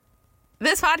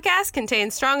This podcast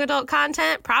contains strong adult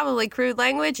content, probably crude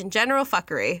language, and general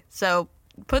fuckery. So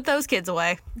put those kids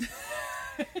away.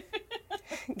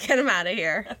 Get them out of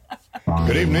here.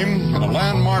 Good evening. In a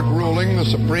landmark ruling, the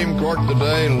Supreme Court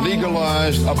today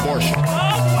legalized abortion.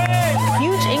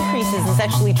 Huge increases in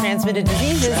sexually transmitted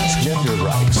diseases. Transgender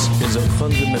rights is a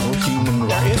fundamental human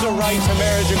right. There is a right to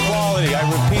marriage equality. I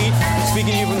repeat,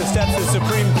 speaking to you from the steps of the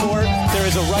Supreme Court, there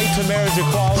is a right to marriage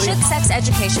equality. Should sex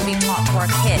education be taught to our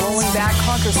kids? Rolling back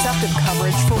contraceptive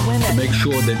coverage for women. To make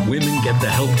sure that women get the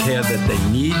health care that they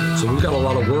need. So we've got a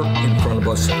lot of work in front of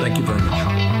us. Thank you very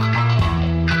much.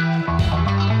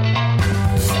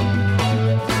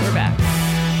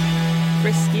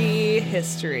 Frisky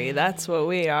History. That's what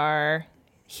we are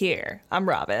here. I'm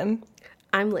Robin.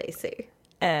 I'm Lacey.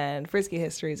 And Frisky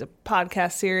History is a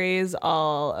podcast series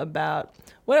all about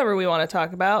whatever we want to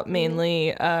talk about,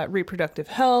 mainly reproductive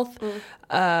health,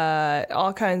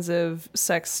 all kinds of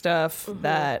sex stuff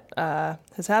that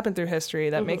has happened through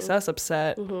history that makes us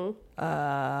upset.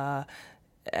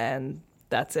 And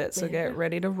that's it. So get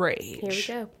ready to rage. Here we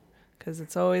go. Because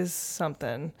it's always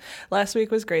something. Last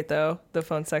week was great, though, the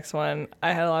phone sex one.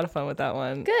 I had a lot of fun with that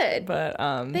one. Good. But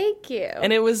thank you.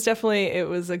 And it was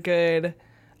a good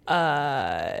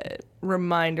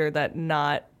reminder that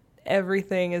not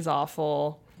everything is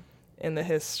awful in the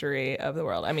history of the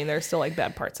world. I mean, there's still, like,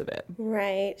 bad parts of it.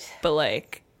 Right. But,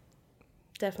 like,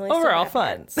 definitely overall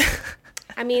fun.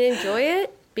 I mean, enjoy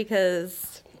it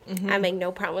because I make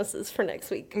no promises for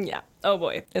next week. Yeah. Oh,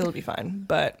 boy. It'll be fine.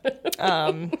 But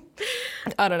I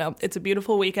don't know. It's a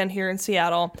beautiful weekend here in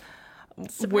Seattle.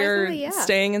 We're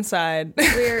staying inside.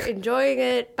 We're enjoying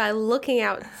it by looking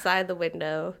outside the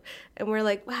window. And we're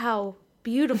like, wow,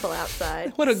 beautiful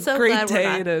outside. What a so great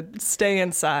day to stay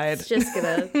inside. It's just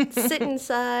going to sit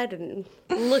inside and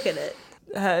look at it.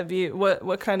 Have you,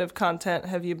 what kind of content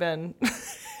have you been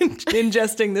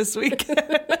ingesting this week?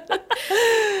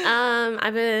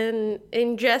 I've been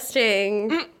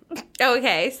ingesting.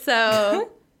 Okay, so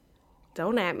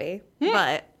don't at me,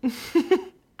 but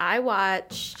I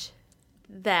watched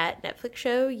that Netflix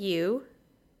show, You,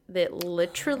 that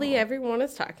literally everyone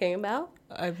is talking about.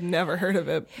 I've never heard of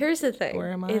it. Here's the thing.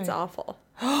 Where am I? It's awful.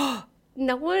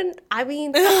 No one, I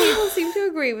mean, some people seem to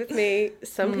agree with me.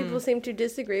 Some people seem to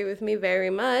disagree with me very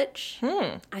much.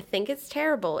 I think it's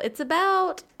terrible. It's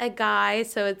about a guy,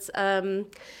 so it's,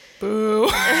 Boo.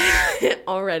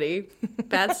 already.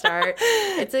 Bad start.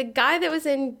 It's a guy that was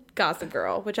in Gossip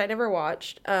Girl, which I never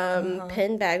watched.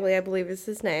 Penn Bagley, I believe is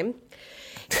his name.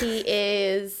 He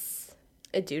is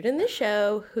a dude in the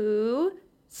show who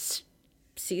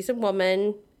sees a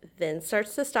woman, then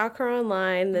starts to stalk her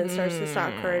online, then starts to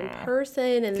stalk her in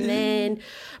person, and then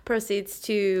proceeds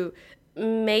to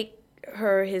make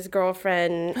her his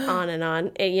girlfriend on and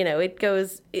on. And, you know, it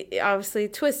goes, obviously,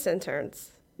 twists and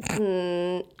turns.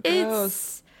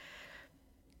 It's,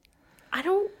 I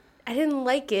didn't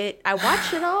like it. I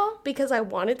watched it all because I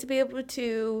wanted to be able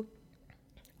to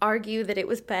argue that it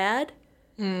was bad.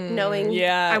 Knowing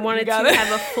I wanted to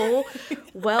have a full,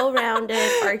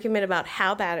 well-rounded argument about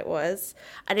how bad it was.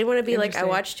 I didn't want to be like, I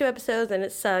watched 2 episodes and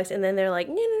it sucks, and then they're like,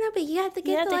 no, but you have to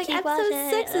get to like episode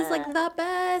 6 is like the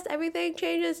best. Everything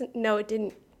changes. No, it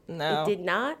didn't. No. It did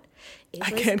not.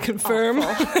 I can't confirm.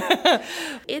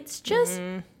 It's just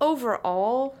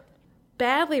overall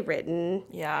badly written.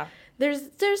 Yeah.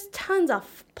 There's tons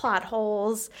of plot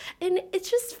holes, and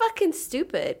it's just fucking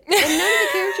stupid. And none of the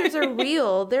characters are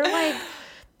real. They're like,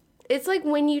 it's like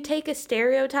when you take a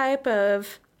stereotype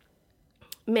of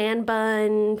man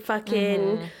bun,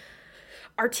 fucking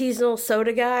artisanal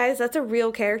soda guys. That's a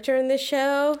real character in this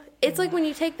show. It's like when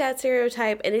you take that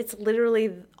stereotype and it's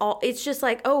literally all, it's just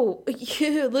like, oh,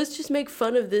 yeah, let's just make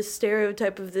fun of this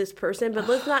stereotype of this person, but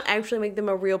let's not actually make them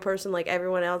a real person like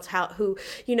everyone else, who,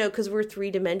 you know, because we're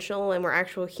 3-dimensional and we're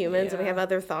actual humans and we have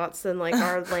other thoughts than like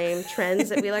our lame trends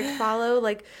that we like to follow.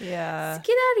 Like, get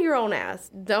out of your own ass.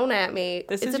 Don't at me.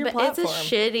 This is your platform.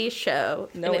 It's a shitty show.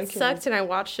 No and it sucked and I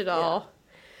watched it all.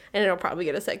 And it'll probably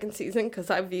get a second season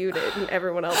because I viewed it and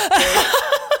everyone else did.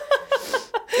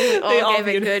 They all gave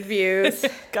it good views.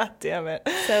 God damn it.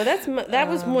 So that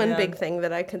was one big thing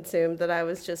that I consumed that I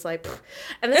was just like, pfft.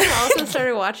 And then I also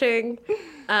started watching,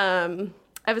 I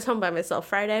was home by myself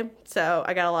Friday, so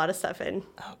I got a lot of stuff in.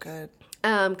 Oh, good.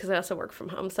 Because I also work from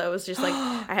home, so it was just like,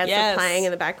 I had stuff playing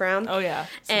in the background. Oh, yeah.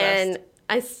 And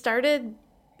I started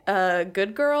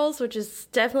Good Girls, which is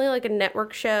definitely like a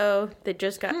network show that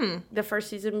just got the first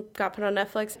season got put on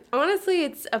Netflix. Honestly,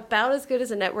 it's about as good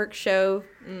as a network show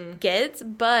gets,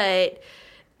 but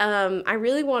I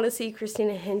really want to see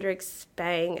Christina Hendricks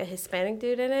bang a Hispanic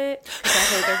dude in it because I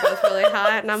think they're both really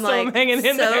hot, and I'm So I'm hanging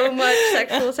in so there. much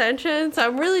sexual tension. So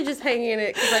I'm really just hanging in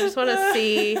it because I just want to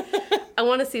see. I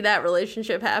want to see that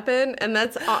relationship happen, and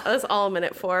that's all I'm in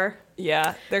it for.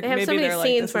 Yeah, They have so many they're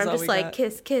scenes this where is I'm all just we like got.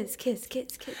 kiss, kiss, kiss,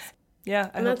 kiss, kiss. Yeah,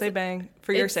 I hope that's they it. bang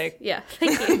for your It's- sake. Yeah,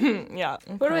 thank you. Yeah.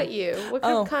 What about you? What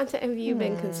kind of content have you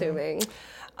been consuming?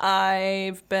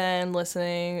 I've been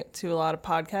listening to a lot of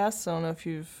podcasts. I don't know if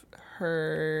you've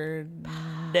heard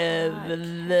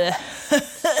the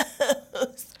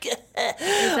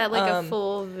Is that like a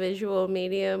full visual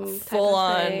medium type full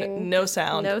of on thing? no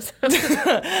sound. No sound.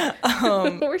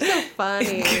 We're so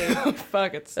funny.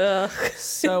 Fuck, it's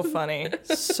so funny.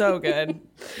 So good.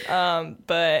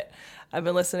 But I've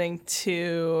been listening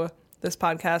to this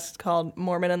podcast called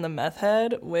Mormon and the Meth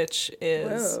Head, which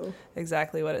is Whoa.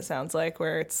 exactly what it sounds like,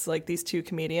 where it's like these two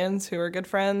comedians who are good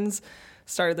friends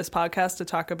started this podcast to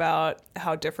talk about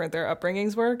how different their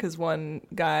upbringings were, because one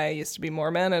guy used to be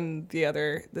Mormon and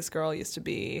this girl used to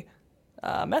be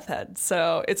meth head.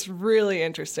 So it's really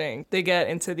interesting. They get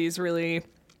into these really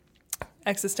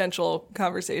existential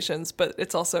conversations, but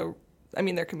it's also, I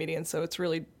mean, they're comedians, so it's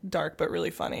really dark but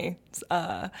really funny. So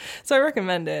I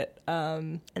recommend it.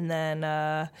 And then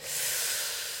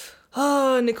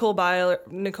Nicole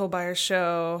Byer's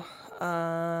show.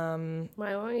 Why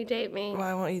won't you date me?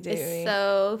 Why Won't You Date It's Me?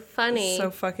 so funny.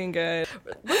 So fucking good.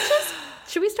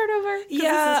 Should we start over? 'Cause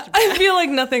Yeah, this is I feel like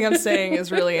nothing I'm saying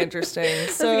is really interesting.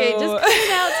 So okay, just cut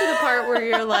it out to the part where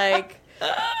you're like,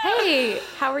 hey,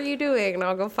 how are you doing? And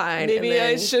I'll go find. maybe and then,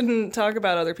 I shouldn't talk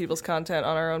about other people's content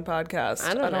on our own podcast.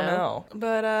 I don't know.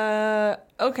 But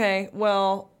okay,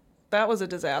 well, that was a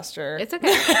disaster. It's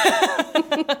okay.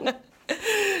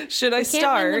 Should I Can't win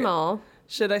start? them all.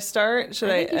 Should I start? Should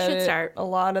I think you should edit start. a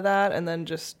lot of that and then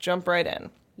just jump right in?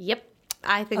 Yep.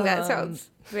 I think that sounds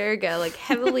very good. Like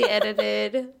heavily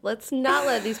edited. Let's not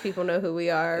let these people know who we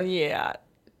are Yeah.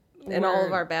 and all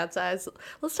of our bad sides.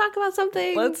 Let's talk about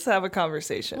something. Let's have a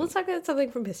conversation. Let's talk about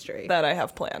something from history. That I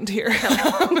have planned here.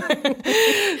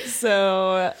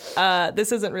 So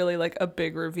this isn't really like a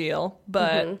big reveal,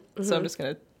 but so I'm just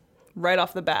gonna right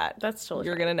off the bat. That's totally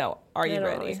You're fine. gonna know. Are They you don't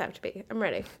ready? always have to be. I'm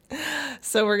ready.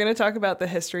 So we're gonna talk about the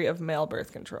history of male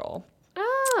birth control.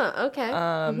 Oh,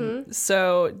 okay.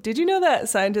 So did you know that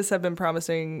scientists have been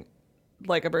promising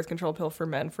like a birth control pill for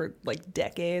men for like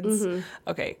decades?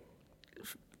 Okay.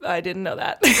 I didn't know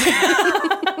that.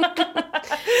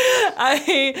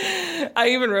 I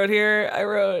even wrote here, I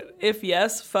wrote, if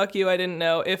yes, fuck you, I didn't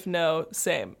know. If no,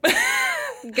 same.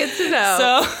 Good to know.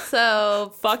 So-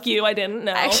 So Fuck you, I didn't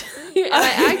know.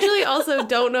 I actually also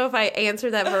don't know if I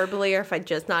answered that verbally or if I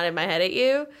just nodded my head at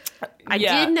you. I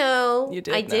Yeah, did know. you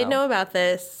did I did know. know about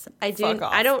this. I do. Fuck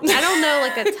off. I don't know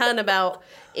like a ton about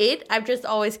it. I've just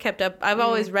always kept up. I've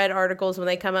always read articles when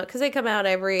they come out because they come out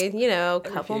every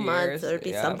couple few months. years, There'd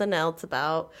be yeah. something else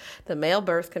about the male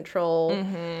birth control.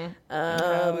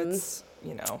 How it's,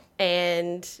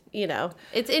 And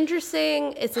it's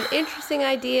interesting. It's an interesting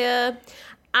idea.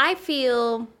 I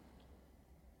feel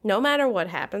no matter what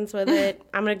happens with it,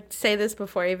 I'm going to say this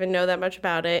before I even know that much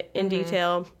about it in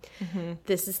detail.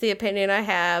 This is the opinion I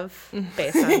have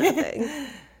based on nothing.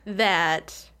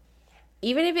 That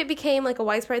even if it became like a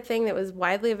widespread thing that was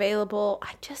widely available,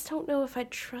 I just don't know if I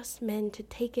trust men to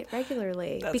take it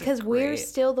regularly. That's a because we're great-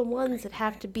 still the ones that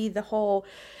have to be the whole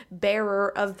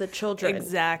bearer of the children.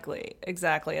 Exactly.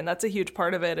 And that's a huge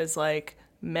part of it is like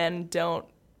men don't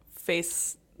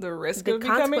face the risk The of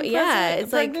becoming yeah, it's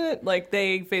pregnant. Like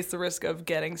they face the risk of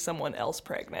getting someone else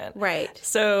pregnant. Right.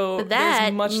 So But that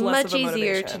there's much less of a easier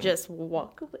to motivation. just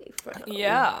walk away from.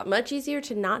 Yeah. Much easier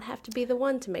to not have to be the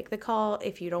one to make the call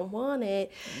if you don't want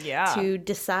it. Yeah. To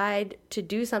decide to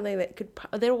do something that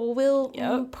will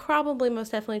Yep. probably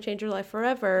most definitely change your life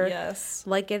forever. Yes.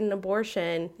 Like get an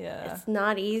abortion. Yeah. It's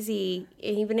not easy,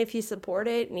 even if you support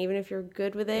it and even if you're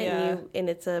good with it. Yeah. And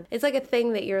it's like a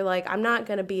thing that you're like, I'm not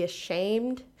going to be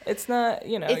ashamed. It's not,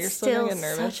 you're It's still still gonna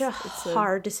get nervous. such a It's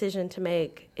hard decision to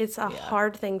make. It's a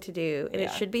hard thing to do, and it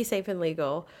Yeah. should be safe and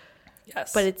legal.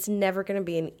 Yes. But it's never going to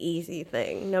be an easy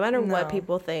thing, no matter what No.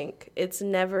 people think. It's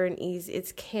never an easy.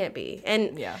 It can't be.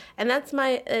 And Yeah. and that's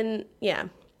my and yeah.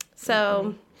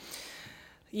 So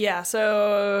Yeah,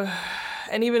 so,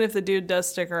 and even if the dude does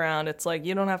stick around, it's like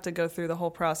you don't have to go through the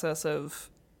whole process of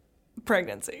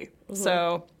pregnancy.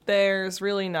 So there's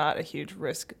really not a huge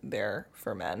risk there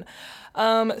for men.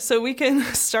 So we can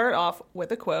start off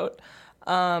with a quote.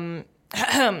 Men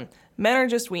are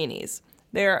just weenies.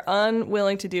 They are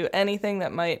unwilling to do anything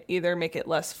that might either make it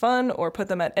less fun or put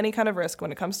them at any kind of risk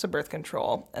when it comes to birth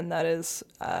control. And that is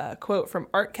a quote from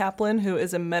Art Kaplan, who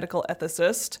is a medical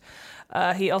ethicist.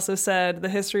 He also said the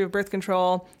history of birth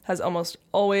control has almost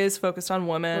always focused on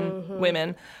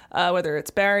women, whether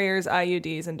it's barriers,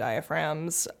 IUDs, and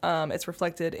diaphragms. It's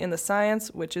reflected in the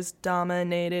science, which is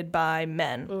dominated by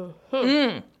men.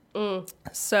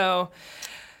 So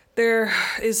there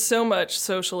is so much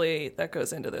socially that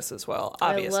goes into this as well,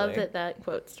 obviously. I love that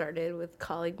quote started with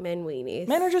calling men weenies.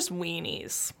 Men are just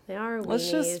weenies. They are weenies. Let's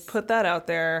just put that out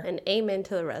there. And amen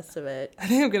to the rest of it. I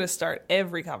think I'm going to start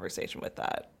every conversation with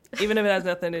that. Even if it has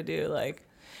nothing to do, like,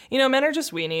 men are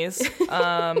just weenies.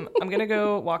 I'm going to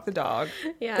go walk the dog.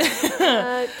 Yeah.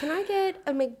 Can I get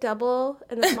a McDouble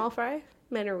and a small fry?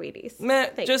 Men are weenies. Men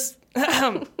are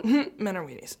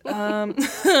weenies.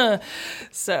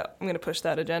 So I'm going to push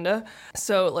that agenda.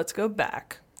 So let's go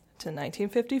back to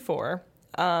 1954,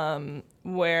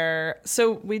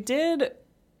 so we did,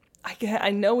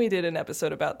 I know we did an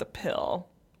episode about the pill.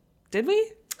 Did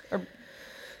we?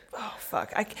 Oh,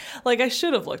 fuck. I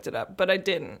should have looked it up, but I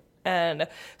didn't. And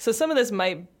so some of this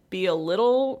might be a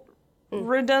little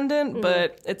redundant,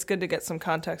 but it's good to get some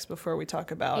context before we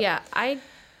talk about. Yeah, I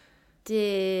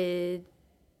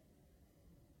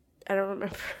don't remember.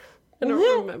 I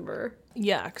don't remember.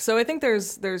 Yeah, so I think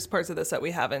there's parts of this that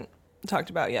we haven't talked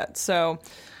about yet. So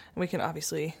we can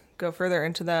obviously go further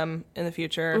into them in the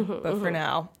future, but for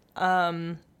now,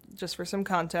 just for some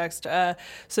context.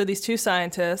 So these two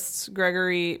scientists,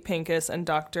 Gregory Pincus and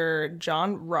Dr.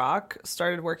 John Rock,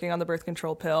 started working on the birth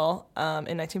control pill in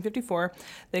 1954.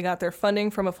 They got their funding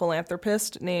from a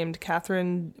philanthropist named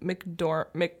Catherine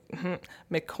McCormick.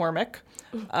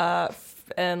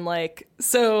 And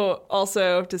so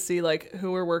also to see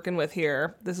who we're working with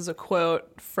here, this is a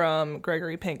quote from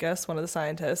Gregory Pincus, one of the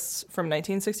scientists, from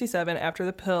 1967 after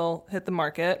the pill hit the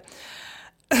market.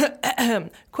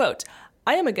 Quote,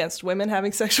 "I am against women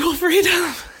having sexual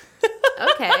freedom."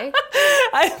 Okay.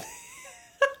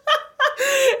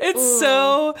 It's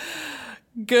so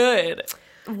good.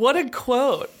 What a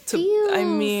quote.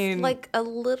 Feels like a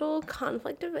little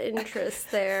conflict of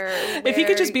interest there. If you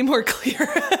could just be more clear.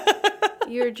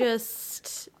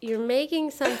 You're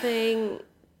making something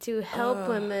to help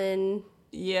women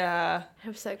have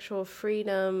sexual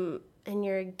freedom, and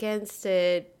you're against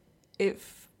it. It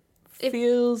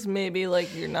feels maybe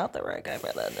like you're not the right guy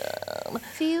for that job.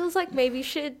 Feels like maybe you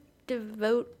should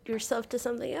devote yourself to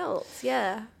something else.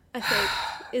 Yeah, I think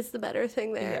is the better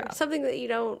thing there. Yeah. Something that you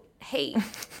don't hate,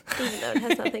 even though it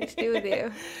has nothing to do with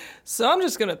you. So I'm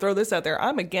just going to throw this out there.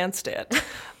 I'm against it.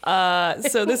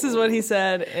 So this is what he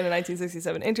said in a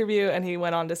 1967 interview, and he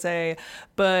went on to say,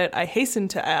 "But I hasten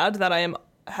to add that I am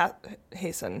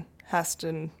hasten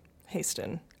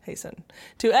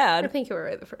to add." I think you were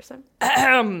right the first time.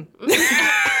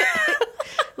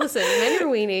 Listen, men are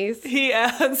weenies. He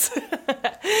adds,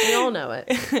 we all know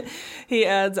it. He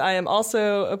adds, "I am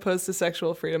also opposed to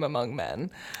sexual freedom among men."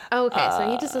 Okay,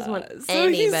 so he just doesn't want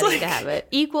anybody to have it.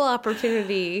 Equal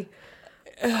opportunity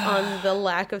on the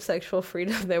lack of sexual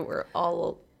freedom that we're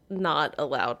all not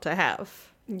allowed to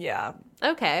have. Yeah.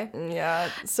 Okay. Yeah.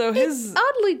 So it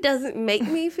oddly doesn't make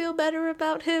me feel better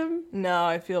about him. No,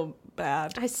 I feel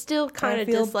bad. I still kind of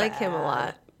dislike him a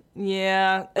lot.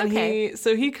 Yeah. And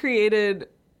he created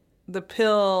the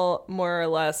pill more or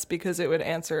less because it would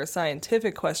answer a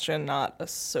scientific question, not a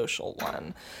social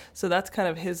one. So that's kind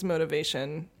of his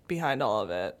motivation behind all of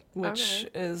it, which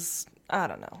is, I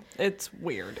don't know. It's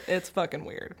weird. It's fucking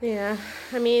weird. Yeah.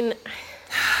 I mean,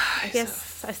 I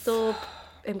guess I still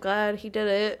am glad he did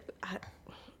it. Oh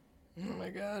my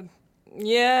God.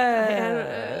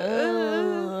 Yeah.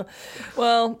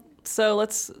 Well, so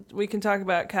we can talk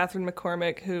about Catherine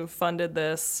McCormick, who funded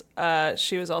this.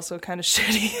 She was also kind of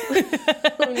shitty.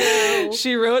 Oh, no.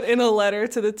 She wrote in a letter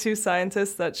to the two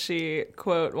scientists that she,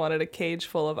 quote, wanted a cage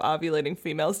full of ovulating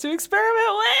females to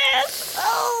experiment with.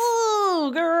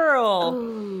 Oh,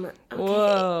 girl. Okay.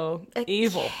 Whoa.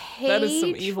 Evil. That is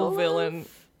some evil villain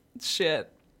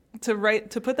shit. To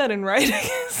put that in writing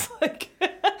is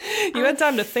you had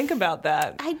time to think about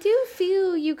that. I do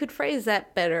feel you could phrase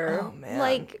that better. Oh,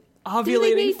 man.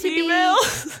 Ovulating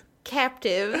females? To be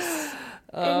captives.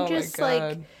 Oh, and just my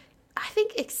God. I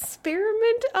think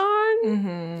experiment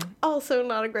on. Also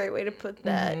not a great way to put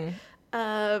that.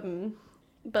 But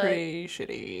pretty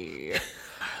shitty.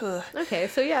 Okay,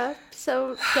 so yeah.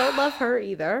 So don't love her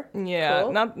either. Yeah,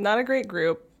 cool. not a great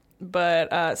group.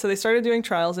 But so they started doing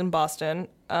trials in Boston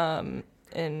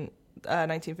in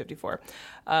 1954,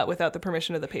 without the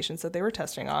permission of the patients that they were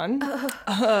testing on.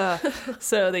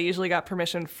 So they usually got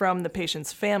permission from the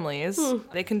patients' families.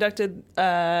 They conducted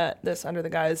this under the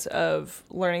guise of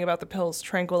learning about the pill's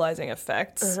tranquilizing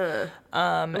effects.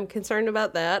 I'm concerned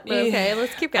about that, but okay,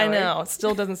 let's keep going. I know, it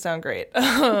still doesn't sound great.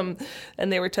 And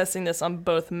they were testing this on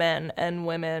both men and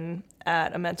women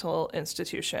at a mental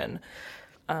institution.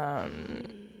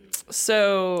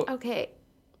 So... Okay.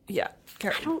 Yeah,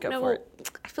 Karen, I don't go know. for it.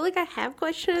 I feel like I have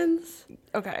questions.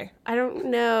 Okay. I don't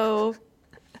know.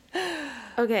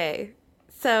 Okay,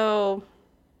 so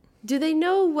do they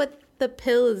know what the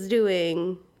pill is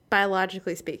doing,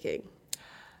 biologically speaking?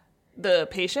 The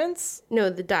patients, No,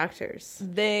 the doctors.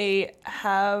 they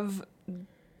have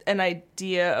an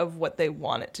idea of what they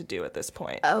want it to do at this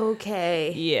point.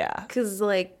 Okay. Yeah. Because,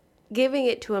 like, giving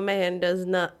it to a man does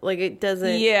not, like, it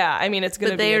doesn't. Yeah, I mean, it's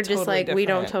going to But be they a are just totally like, we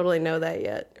don't different- totally know that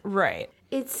yet. Right.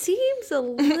 It seems a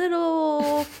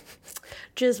little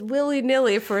just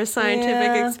willy-nilly for a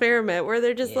scientific Yeah. experiment where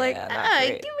they're just like, not give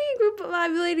great. me a group of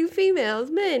ovulating females,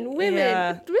 men, women,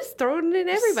 Yeah. just throwing it in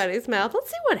everybody's mouth. Let's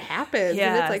see what happens.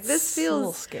 Yeah, and it's like, this a little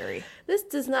feels, scary. this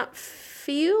does not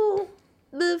feel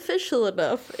official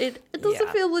enough. It doesn't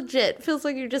Yeah. feel legit. It feels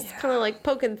like you're just kind of like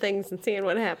poking things and seeing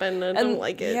what happened. I don't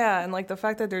like it. Yeah, and like the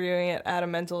fact that they're doing it at a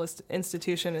mental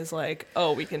institution is like,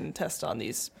 oh, we can test on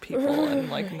these people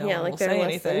and like no Yeah, one like will they're say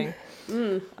less than-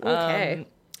 anything. Okay.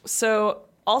 So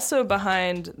also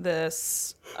behind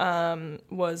this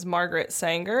was Margaret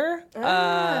Sanger.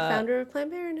 Founder of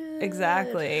Planned Parenthood.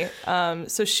 Exactly.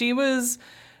 So she was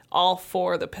all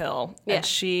for the pill, Yeah. and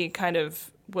she kind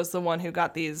of was the one who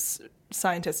got these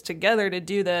scientists together to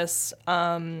do this.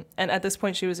 And at this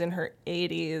point, she was in her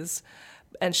 80s,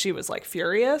 and she was like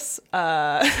furious.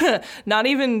 Not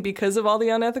even because of all the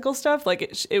unethical stuff.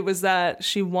 Like it was that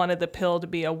she wanted the pill to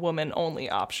be a woman-only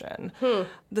option.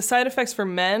 The side effects for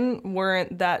men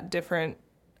weren't that different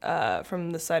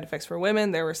from the side effects for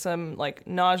women. There were some like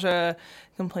nausea,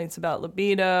 complaints about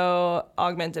libido,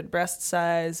 augmented breast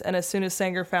size, and as soon as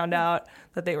Sanger found out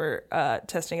that they were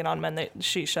testing it on men,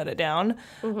 she shut it down.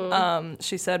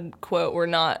 She said, quote, "We're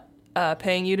not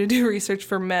paying you to do research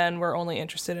for men. We're only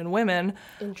interested in women."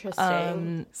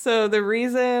 Interesting. So the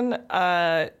reason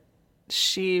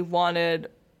she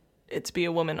wanted it to be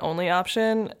a woman-only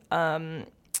option, Jonathan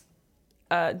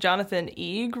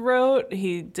Eeg wrote,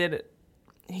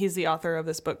 he's the author of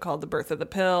this book called The Birth of the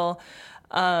Pill,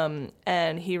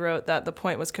 and he wrote that the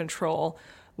point was control.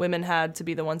 Women had to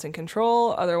be the ones in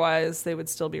control, otherwise they would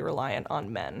still be reliant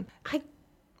on men. I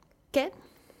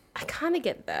kind of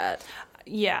get that.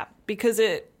 Yeah, because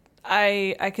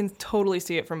I can totally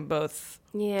see it from both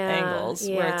angles,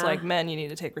 where it's yeah. like, men, you need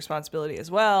to take responsibility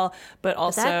as well, but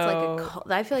also That's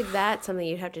like I feel like that's something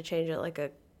you'd have to change at like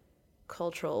a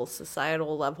cultural,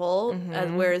 societal level,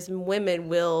 whereas women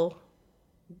will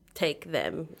take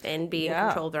them and be in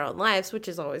control of their own lives, which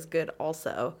is always good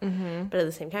also. But at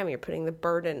the same time, you're putting the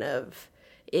burden of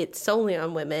it solely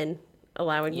on women,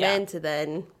 allowing men to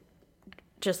then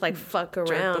just like fuck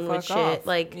around with shit. off.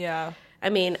 Like, Yeah. I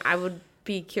mean, I would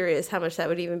be curious how much that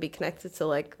would even be connected to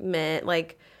like men.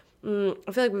 Like, I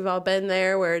feel like we've all been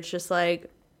there where it's just like,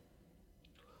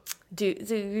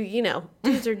 dudes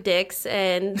are dicks,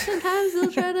 and sometimes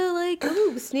they'll try to like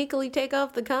sneakily take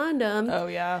off the condom. Oh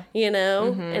yeah. And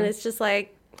it's just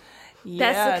like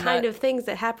that's the kind of things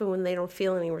that happen when they don't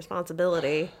feel any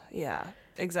responsibility. Yeah,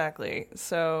 exactly.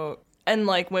 So, and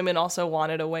like women also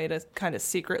wanted a way to kind of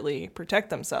secretly protect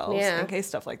themselves in case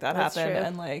stuff like that That's happened. true.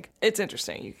 And like, it's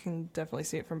interesting. You can definitely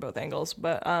see it from both angles.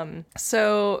 But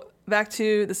so back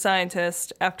to the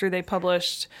scientist. After they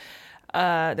published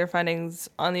their findings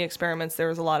on the experiments, there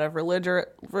was a lot of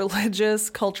religious,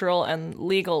 cultural, and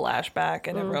legal lashback,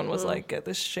 and everyone was like, "Get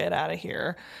this shit out of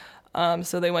here."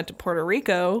 So they went to Puerto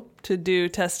Rico to do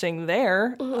testing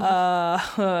there.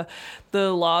 The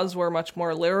laws were much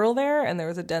more liberal there, and there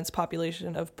was a dense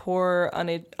population of poor,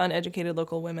 uneducated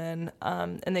local women,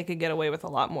 and they could get away with a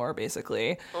lot more,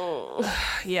 basically.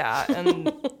 Yeah, and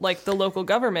like the local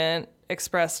government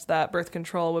expressed that birth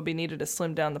control would be needed to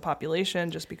slim down the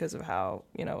population just because of how,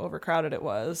 overcrowded it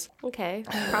was. Okay,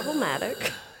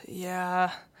 problematic.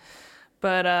 Yeah.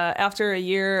 But after a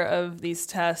year of these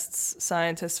tests,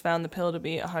 scientists found the pill to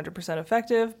be 100%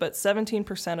 effective, but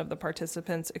 17% of the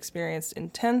participants experienced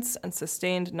intense and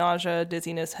sustained nausea,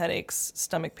 dizziness, headaches,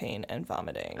 stomach pain, and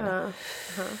vomiting.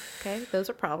 Okay, those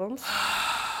are problems.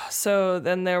 So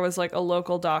then there was like a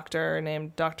local doctor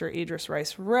named Dr. Idris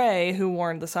Rice Ray who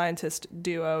warned the scientist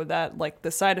duo that like the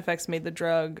side effects made the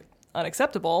drug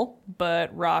unacceptable,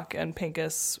 but Rock and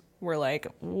Pincus were like,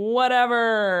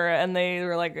 whatever. And they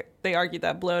were like, they argued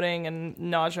that bloating and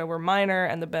nausea were minor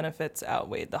and the benefits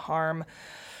outweighed the harm.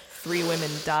 3 women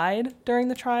died during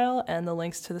the trial, and the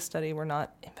links to the study were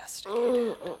not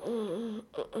investigated.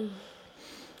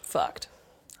 Fucked.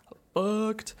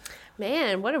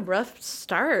 Man, what a rough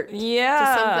start. Yeah,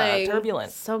 to something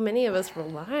turbulent. So many of us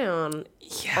rely on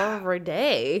every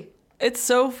day. It's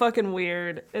so fucking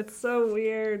weird. It's so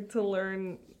weird to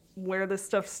learn where this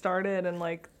stuff started and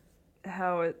like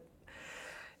how it,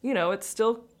 you know, it's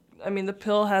still, I mean, the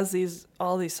pill has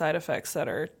all these side effects that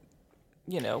are,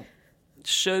 you know,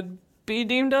 should be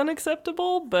deemed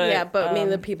unacceptable, but Yeah, but I mean,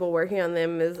 the people working on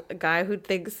them is a guy who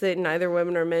thinks that neither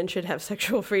women or men should have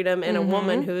sexual freedom, and a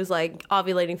woman who's like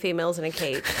ovulating females in a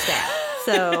cage.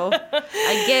 So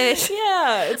I get it.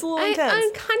 yeah, it's a little intense.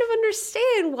 I kind of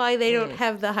understand why they don't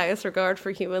have the highest regard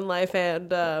for human life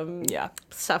and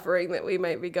suffering that we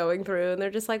might be going through, and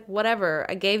they're just like, whatever.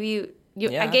 I gave you.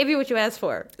 I gave you what you asked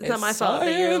for. It's not my fault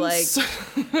that you're like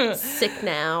sick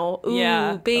now. Ooh,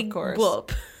 Yeah, big of course.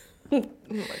 whoop. Oh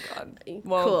my god.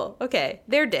 Well, Cool. Okay.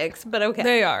 They're dicks, but okay.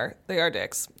 They are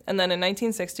dicks. And then in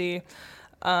 1960,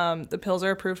 the pills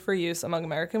are approved for use among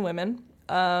American women.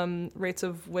 Rates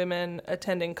of women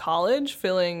attending college,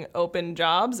 filling open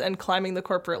jobs, and climbing the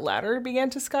corporate ladder began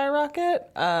to skyrocket.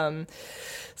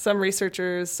 Some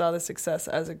researchers saw the success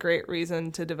as a great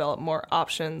reason to develop more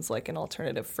options, like an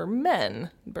alternative for men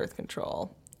birth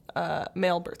control,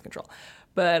 male birth control.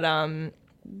 But I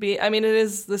mean, it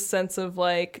is the sense of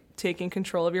like taking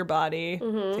control of your body,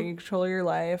 taking control of your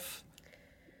life,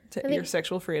 your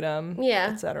sexual freedom,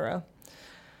 etc.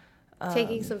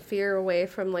 Taking some fear away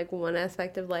from like one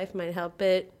aspect of life might help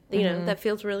it. You know, that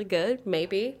feels really good.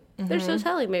 Maybe they're so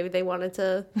telling. Maybe they wanted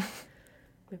to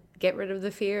get rid of the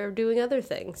fear of doing other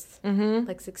things,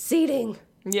 like succeeding,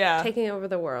 taking over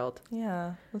the world,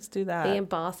 let's do that. being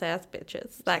boss ass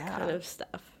bitches, that kind of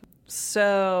stuff.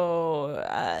 So,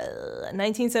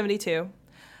 1972,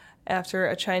 after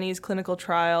a Chinese clinical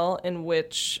trial in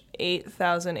which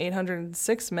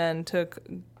 8,806 men took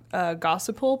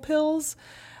Gossipol pills,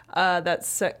 I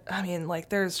mean, like,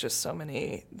 there's just so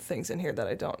many things in here that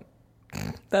I don't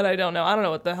know. I don't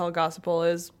know what the hell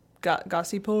Gossipol is.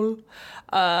 Gossipol.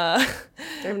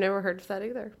 I've never heard of that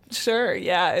either. Sure,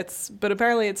 yeah, but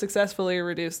apparently it successfully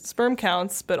reduced sperm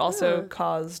counts, but also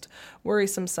caused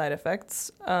worrisome side effects.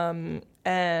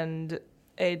 And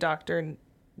a Dr.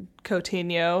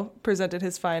 Coutinho presented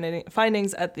his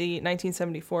findings at the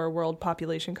 1974 World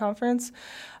Population Conference,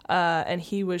 and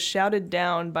he was shouted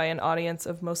down by an audience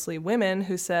of mostly women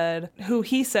who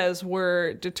he says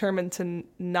were determined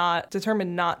not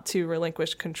to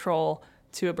relinquish control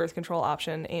to a birth control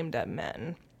option aimed at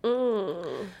men.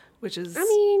 Which is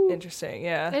interesting,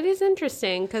 yeah. It is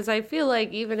interesting because I feel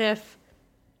like even if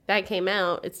that came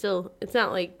out, it's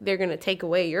not like they're going to take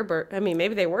away your birth. I mean,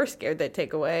 maybe they were scared they'd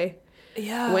take away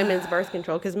women's birth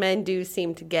control because men do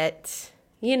seem to get,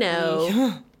 you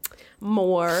know,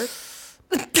 more.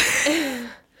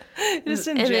 Just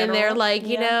in and general. then they're like,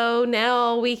 you know,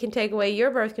 now we can take away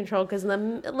your birth control because the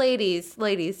ladies,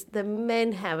 the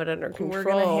men have it under control. We're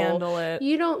going to handle it.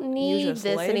 You don't need just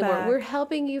this lay anymore. back. We're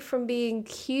helping you from being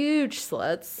huge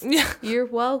sluts. Yeah. You're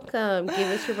welcome. Give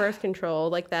us your birth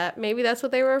control like that. Maybe that's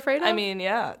what they were afraid of. I mean,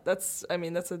 yeah, that's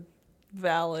a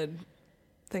valid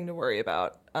thing to worry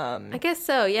about. I guess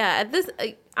so, yeah.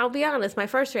 I'll be honest, my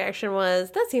first reaction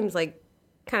was, that seems like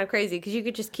kind of crazy because you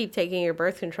could just keep taking your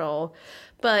birth control.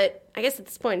 But I guess at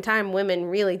this point in time, women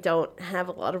really don't have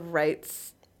a lot of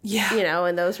rights. Yeah. You know,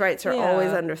 and those rights are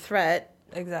always under threat.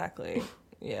 Exactly.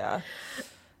 Yeah.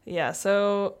 Yeah.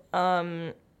 So,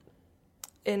 in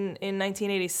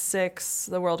 1986,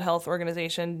 the World Health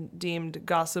Organization deemed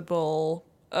Gossipol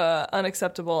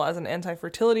unacceptable as an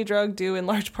anti-fertility drug due in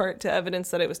large part to evidence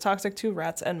that it was toxic to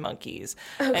rats and monkeys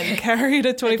and carried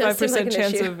a 25%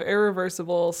 chance of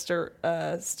irreversible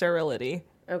sterility.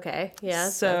 Okay, yeah,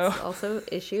 So- that's also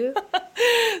issue.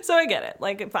 So I get it.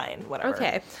 Like, fine, whatever.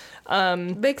 Okay.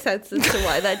 Makes sense as to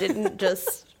why that didn't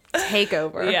just take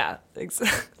over. Yeah,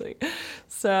 exactly.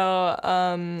 So,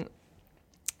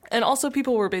 and also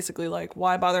people were basically like,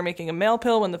 why bother making a male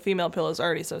pill when the female pill is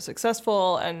already so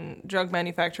successful, and drug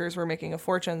manufacturers were making a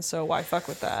fortune, so why fuck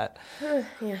with that?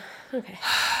 Yeah, okay.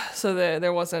 So there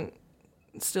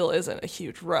still isn't a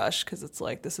huge rush because it's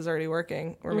like, this is already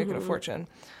working. We're making a fortune.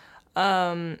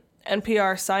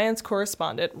 NPR science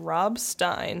correspondent Rob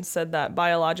Stein said that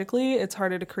biologically it's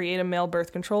harder to create a male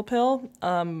birth control pill.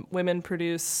 Women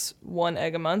produce 1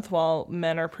 egg a month while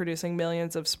men are producing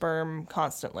millions of sperm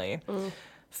constantly.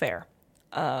 Fair.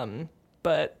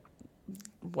 But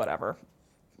whatever.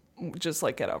 just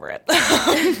like get over it.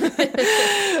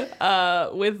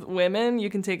 With women, you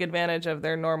can take advantage of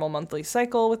their normal monthly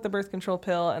cycle with the birth control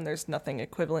pill, and there's nothing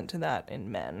equivalent to that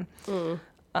in men.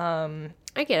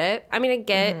 I get it. I mean, I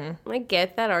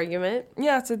get that argument.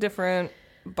 Yeah, it's a different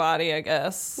body, I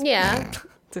guess. Yeah.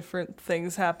 Different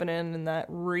things happening in that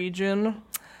region.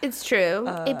 It's true.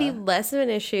 It'd be less of an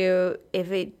issue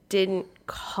if it didn't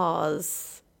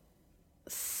cause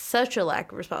such a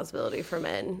lack of responsibility for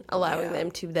men, allowing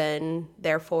them to then,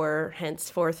 therefore,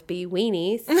 henceforth be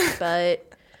weenies.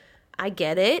 But I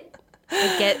get it.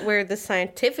 I get where the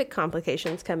scientific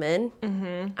complications come in.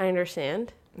 I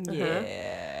understand.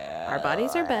 Yeah. Our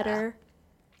bodies are better.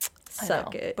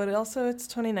 Suck it. But also, it's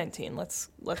 2019. Let's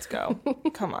go.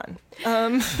 Come on.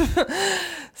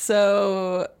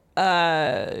 So...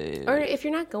 or if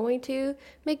you're not going to,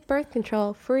 make birth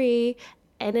control free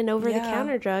and an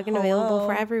over-the-counter drug and available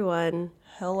for everyone.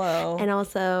 Hello. And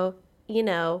also,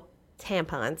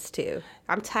 tampons too.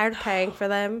 I'm tired of paying for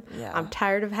them. Yeah. I'm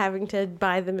tired of having to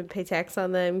buy them and pay tax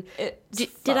on them.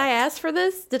 Did I ask for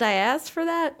this? Did I ask for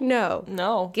that? No.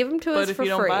 No. Give them to us for free. But if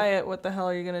you don't buy it, what the hell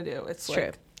are you going to do? It's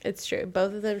true. It's true.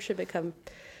 Both of them should become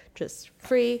just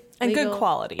free and legal, good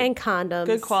quality and condoms.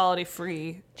 Good quality,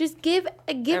 free. Just give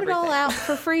it all out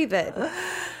for free then.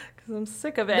 Because I'm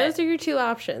sick of it. Those are your two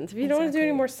options. If you don't want to do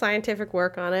any more scientific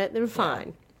work on it, then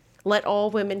fine. Let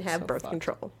all women have birth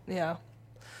control. Yeah.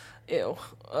 Ew.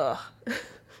 Ugh.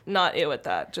 Not ew at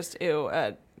that. Just ew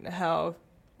at how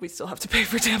we still have to pay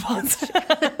for tampons.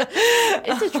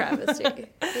 It's a travesty.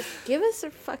 Just give us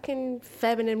our fucking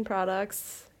feminine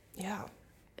products. Yeah.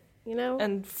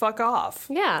 And fuck off.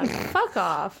 Yeah, fuck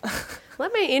off.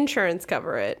 Let my insurance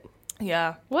cover it.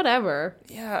 Yeah. Whatever.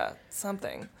 Yeah,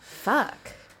 something.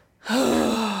 Fuck.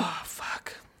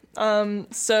 Fuck.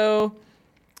 So,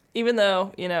 even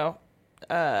though,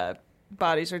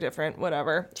 bodies are different,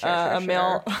 whatever. A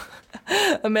male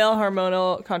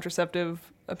hormonal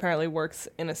contraceptive apparently works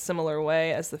in a similar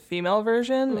way as the female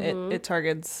version. Mm-hmm. It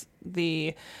targets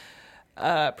the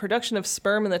production of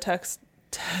sperm in the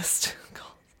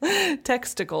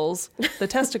testicles,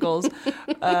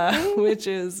 which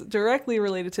is directly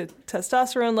related to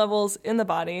testosterone levels in the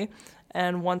body.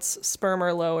 And once sperm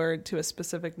are lowered to a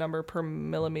specific number per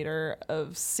millimeter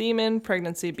of semen,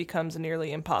 pregnancy becomes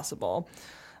nearly impossible.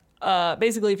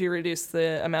 Basically, if you reduce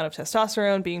the amount of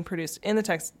testosterone being produced in the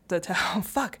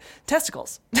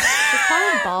testicles. Just call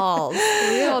them balls.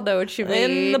 We all know what you mean.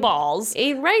 In the balls.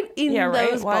 Right in those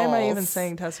balls. Why am I even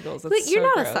saying testicles? That's You're so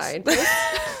not gross. a scientist.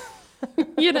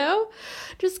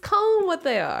 Just call them what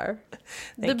they are.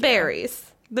 The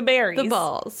berries. The berries. The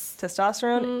balls.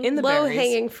 Testosterone in the berries.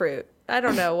 Low-hanging fruit. I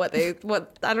don't know I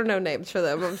don't know names for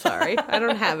them. I'm sorry. I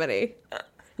don't have any.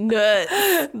 Nuts.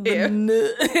 Ew.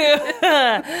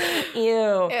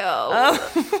 Ew.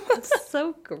 It's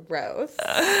so gross.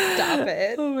 Stop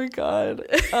it. Oh my God.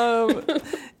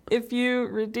 If you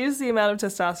reduce the amount of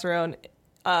testosterone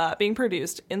being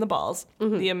produced in the balls,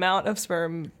 the amount of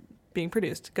sperm being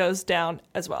produced goes down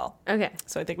as well. Okay.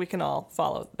 So I think we can all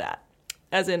follow that.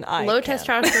 As in low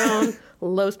testosterone,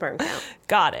 low sperm count.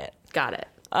 Got it.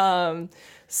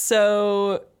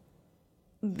 So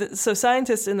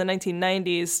scientists in the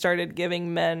 1990s started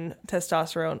giving men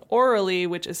testosterone orally,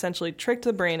 which essentially tricked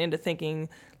the brain into thinking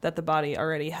that the body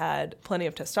already had plenty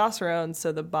of testosterone,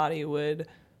 so the body would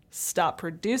stop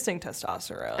producing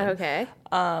testosterone. Okay.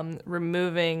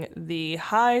 Removing the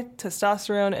high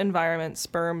testosterone environment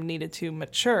sperm needed to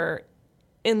mature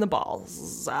in the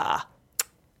balls.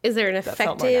 Is there an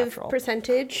effective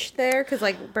percentage there? Because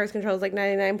birth control is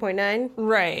 99.9?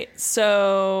 Right.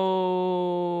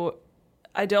 So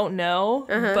I don't know,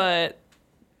 but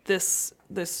this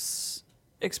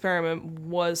experiment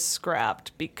was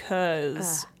scrapped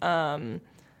because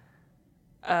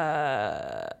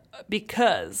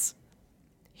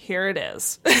here it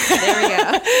is. There we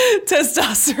go.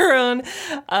 Testosterone,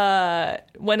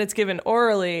 when it's given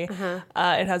orally, it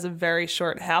has a very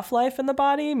short half-life in the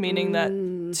body, meaning that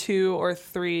 2 or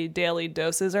 3 daily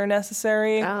doses are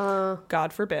necessary.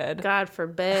 God forbid. God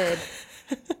forbid.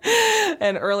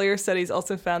 And earlier studies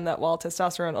also found that while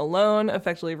testosterone alone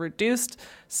effectively reduced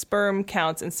sperm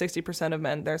counts in 60% of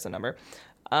men, there's a number,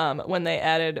 when they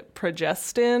added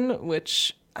progestin,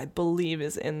 which I believe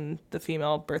is in the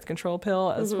female birth control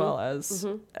pill, as well as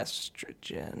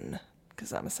estrogen,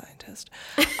 because I'm a scientist.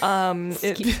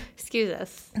 Excuse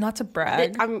us. Not to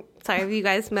brag. I'm sorry, have you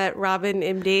guys met Robin,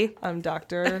 MD? I'm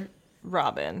Dr.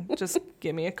 Robin. Just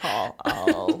give me a call.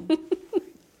 I'll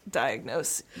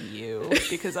diagnose you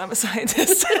because I'm a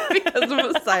scientist. Because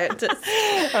I'm a scientist.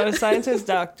 I'm a scientist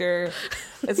doctor.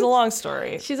 It's a long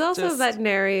story. She's also a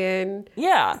veterinarian.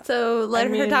 Yeah. So let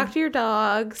her talk to your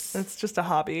dogs. It's just a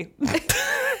hobby.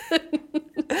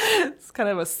 It's kind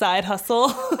of a side hustle.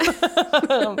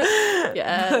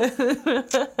 Yeah.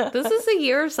 This is a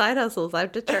year of side hustles.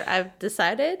 I've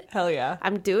decided. Hell yeah.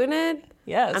 I'm doing it.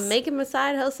 Yes. I'm making my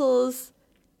side hustles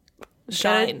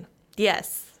shine.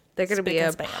 Yes. They're going to be Spick a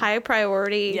and span. high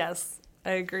priority. Yes,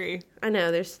 I agree. I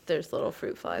know there's little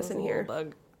fruit flies in here.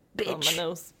 Bug Bitch. on my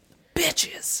nose.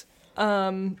 Bitches.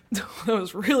 That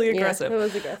was really aggressive. Yeah, it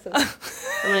was aggressive.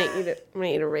 I'm gonna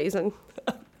eat a raisin.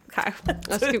 Okay,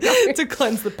 let's keep going. To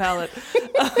cleanse the palate.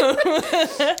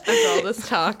 After all this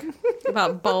talk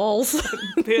about balls.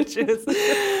 Bitches.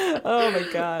 Oh my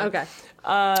god. Okay.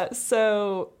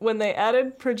 So when they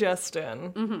added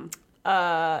progestin,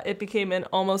 it became an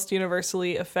almost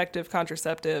universally effective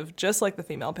contraceptive, just like the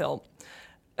female pill.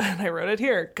 And I wrote it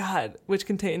here, God, which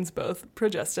contains both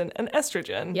progestin and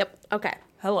estrogen. Yep. Okay.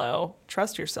 Hello.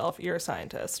 Trust yourself. You're a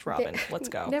scientist, Robin. Let's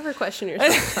go. Never question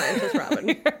yourself, scientist Robin.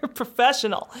 You're a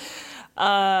professional.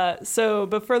 But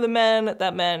for the men,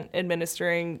 that meant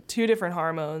administering 2 different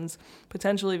hormones,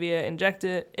 potentially via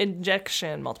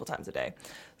injection multiple times a day.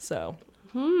 So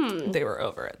they were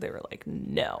over it. They were like,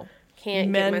 no. Can't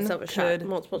Men give myself a shot could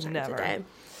multiple times never. a day.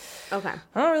 Okay.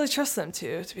 I don't really trust them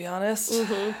to be honest.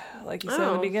 Like you said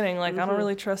in the beginning, like I don't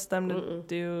really trust them to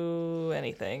do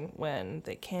anything when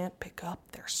they can't pick up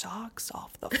their socks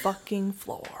off the fucking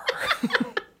floor.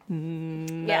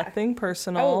 Nothing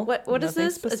personal. Oh, what is nothing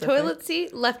this? specific. A toilet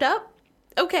seat left up?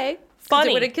 Okay. 'Cause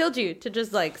Funny. It would have killed you to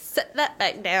just like set that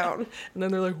back down. And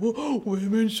then they're like, well,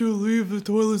 women should leave the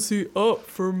toilet seat up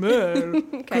for men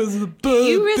because the bad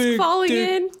You risk thing falling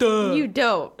did in. that." You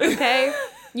don't. Okay.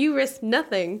 You risk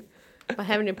nothing by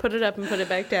having to put it up and put it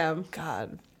back down.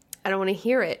 God, I don't want to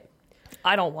hear it.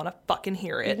 I don't want to fucking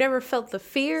hear You've it. never felt the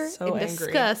fear So and angry.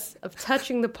 disgust of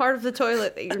touching the part of the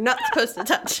toilet that you're not supposed to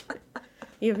touch.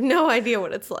 You have no idea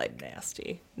what it's like.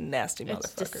 Nasty It's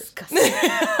motherfuckers.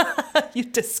 disgusting. You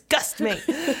disgust me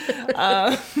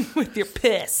with your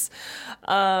piss.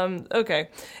 Okay.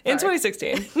 In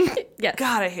 2016. Yes.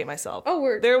 God, I hate myself.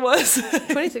 Oh, there was.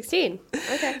 2016.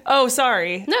 Okay. Oh,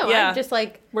 sorry. No, yeah. I'm just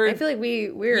like, I feel like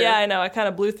we're Yeah, I know. I kind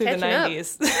of blew through the catching up.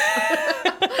 90s.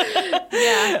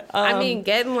 Yeah. I mean,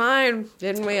 get in line,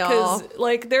 didn't we all? Because,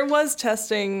 like, there was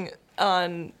testing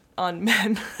on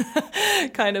men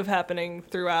kind of happening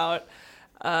throughout.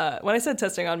 When I said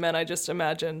testing on men, I just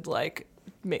imagined, like,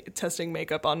 testing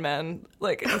makeup on men,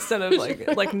 like instead of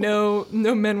like no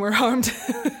men were harmed.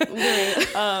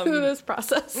 Through this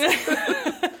process.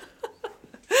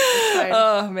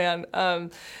 Oh man.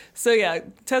 So yeah,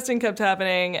 testing kept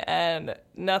happening and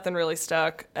nothing really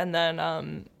stuck. And then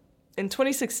in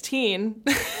 2016,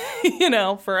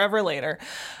 forever later,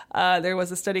 there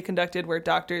was a study conducted where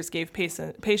doctors gave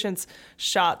patients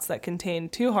shots that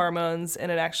contained 2 hormones,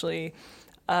 and it actually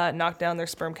knocked down their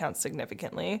sperm count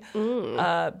significantly.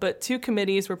 But 2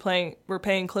 committees were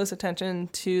paying close attention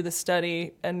to the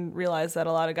study and realized that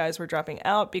a lot of guys were dropping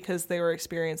out because they were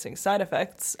experiencing side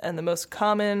effects. And the most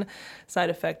common side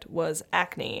effect was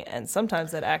acne. And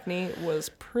sometimes that acne was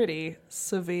pretty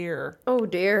severe. Oh,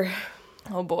 dear.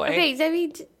 Oh, boy. Okay,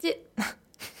 Debbie,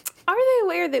 are they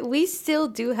aware that we still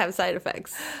do have side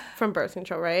effects from birth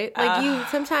control, right? Like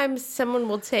sometimes someone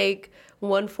will take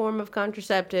one form of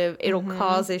contraceptive, it'll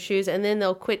cause issues, and then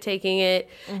they'll quit taking it,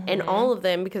 and all of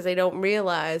them, because they don't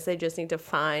realize they just need to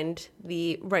find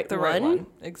the right one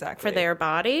exactly for their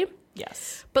body.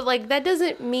 Yes. But like that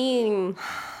doesn't mean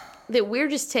that we're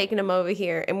just taking them over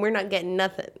here and we're not getting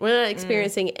nothing. We're not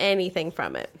experiencing anything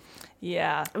from it.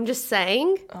 Yeah. I'm just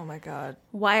saying, Oh my God.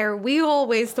 why are we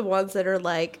always the ones that are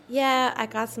like, yeah, I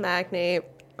got some acne,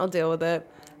 I'll deal with it.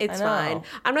 It's I know. fine.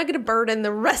 I'm not going to burden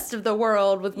the rest of the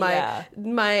world with my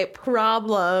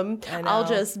problem. I I'll know.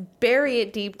 just bury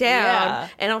it deep down Yeah.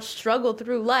 and I'll struggle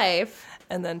through life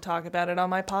And then talk about it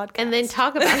on my podcast. and then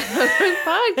talk about it on the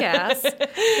podcast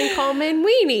and call men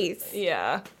weenies.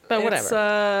 Yeah. But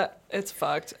whatever. It's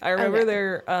fucked. I remember Okay.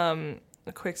 there,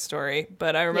 a quick story,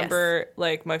 but I remember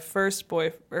like my first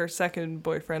second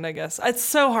boyfriend, I guess. It's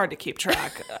so hard to keep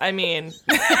track. I mean,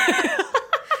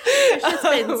 There's just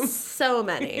been so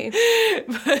many.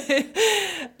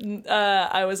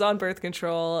 I was on birth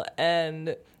control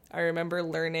and I remember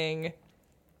learning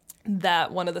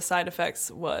that one of the side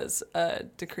effects was a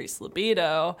decreased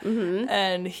libido.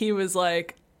 And he was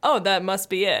like, oh, that must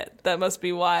be it. That must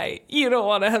be why you don't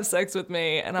want to have sex with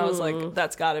me. And I was like,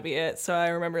 that's got to be it. So I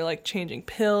remember like changing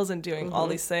pills and doing all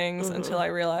these things until I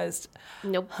realized,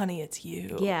 Nope. honey, it's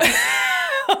you. Yeah.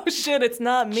 Oh shit, it's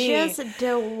not me. Just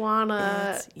don't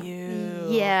wanna. It's you.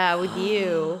 Yeah, with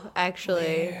you,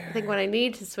 actually. I think what I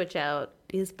need to switch out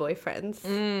is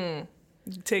boyfriends.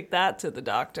 Take that to the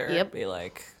doctor. Yep. Be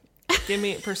like,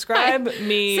 prescribe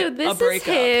me So a this is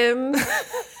breakup. him.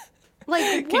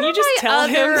 Like, Can what you just are my tell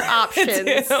him other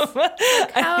it's options?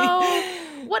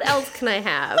 him? What else can I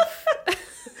have?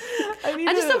 I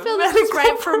I just don't feel this is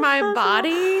right for my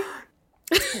body.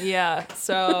 Yeah.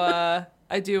 So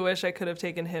I do wish I could have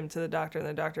taken him to the doctor, and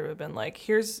the doctor would have been like,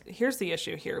 here's the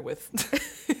issue here with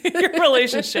your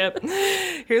relationship.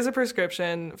 Here's a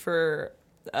prescription for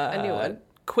A new one.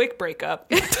 quick breakup.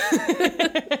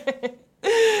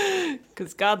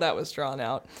 Because God, that was drawn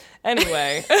out.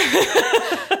 Anyway.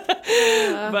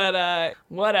 But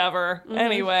whatever. Mm-hmm.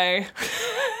 Anyway.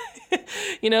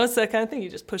 It's that kind of thing. You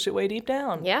just push it way deep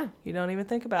down. Yeah. You don't even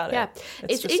think about it. Yeah.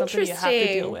 It's just something you have to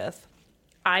interesting. deal with.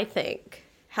 I think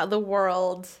how the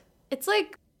world, it's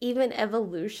like even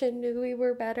evolution knew we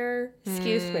were better.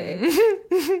 Excuse me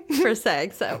for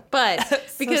saying so.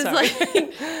 But because sorry.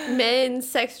 like men's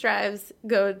sex drives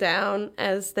go down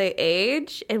as they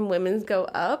age and women's go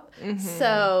up.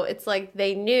 So it's like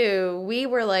they knew we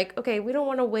were like, okay, we don't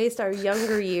want to waste our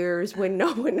younger years when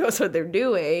no one knows what they're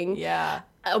doing. Yeah.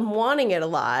 Wanting it a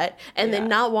lot and then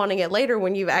not wanting it later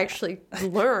when you've actually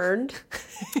learned.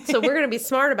 So we're going to be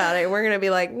smart about it. We're going to be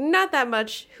like, not that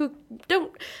much. Who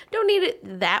don't need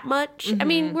it that much. I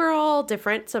mean, we're all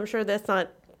different. So I'm sure that's not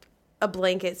a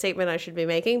blanket statement I should be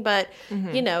making, but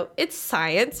it's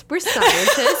science. We're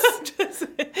scientists.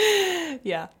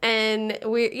 Yeah. And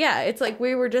it's like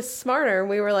we were just smarter and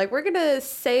we were like, we're going to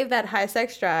save that high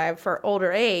sex drive for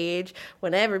older age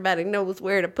when everybody knows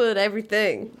where to put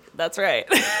everything. That's right.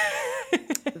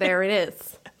 There it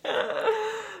is.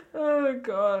 Oh,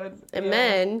 God. And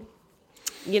men,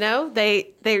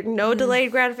 they're no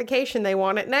delayed gratification. They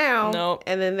want it now. Nope.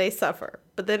 And then they suffer.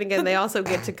 But then again, they also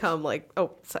get to come like,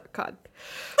 oh, God.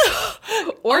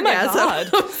 Orgasm. God.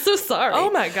 I'm so sorry.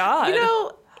 Oh, my God.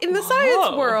 In the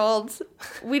science world,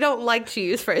 we don't like to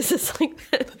use phrases like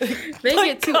that. They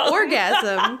get to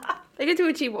orgasm. They get to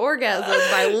achieve orgasm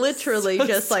by literally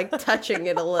just like touching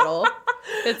it a little.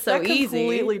 It's so That easy.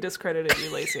 completely discredted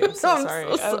you, Lacey. I'm so I'm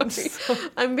sorry. so sorry.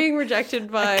 I'm being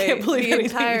rejected by can't believe the anything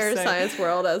entire you say. science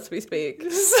world as we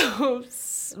speak. So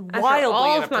wildly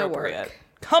all of my inappropriate. work.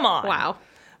 Come on. Wow.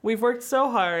 We've worked so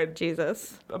hard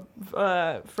Jesus.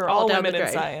 for all down women the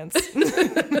in drain.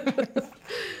 science.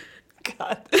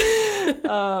 God.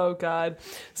 Oh, God.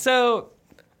 So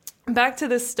back to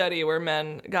this study where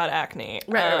men got acne.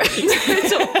 Right. I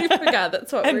totally forgot.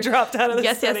 That's what And we're... dropped out of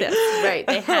the study. Yes. Right.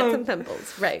 They had some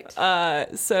pimples. Right.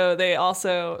 So they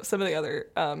also, some of the other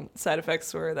side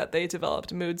effects were that they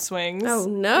developed mood swings. Oh,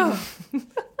 no.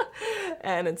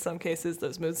 And in some cases,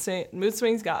 those mood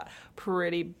swings got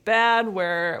pretty bad,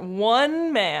 where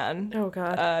one man Oh,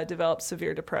 God. developed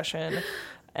severe depression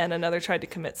and another tried to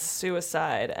commit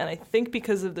suicide. And I think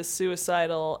because of the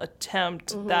suicidal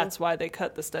attempt, that's why they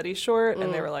cut the study short.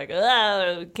 And they were like,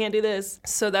 can't do this.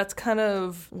 So that's kind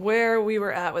of where we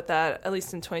were at that, at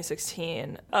least in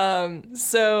 2016.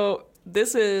 So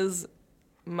this is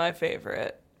my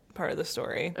favorite part of the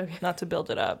story. Okay. Not to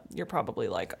build it up. You're probably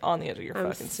like on the edge of your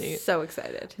fucking seat. So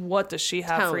excited. What does she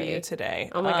have Tell for me. you today?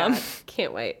 Oh, my God.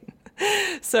 Can't wait.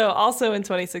 So also in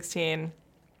 2016,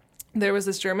 there was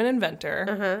this German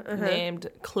inventor named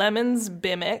Clemens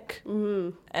Bimmick,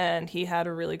 and he had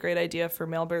a really great idea for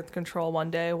male birth control one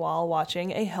day while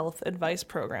watching a health advice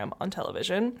program on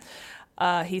television.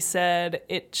 He said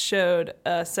it showed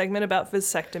a segment about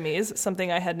vasectomies, something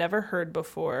I had never heard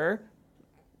before.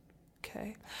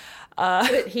 Okay.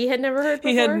 But he had never heard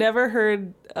before? He had never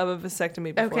heard of a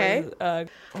vasectomy before. Okay.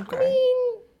 Okay. I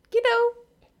mean,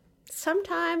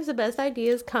 sometimes the best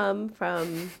ideas come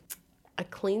from a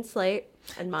clean slate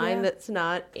and mind that's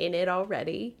not in it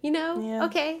already. Yeah.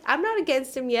 Okay, I'm not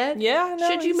against him yet. Yeah, no,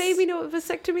 Should you he's- maybe know what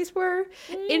vasectomies were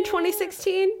in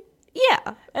 2016?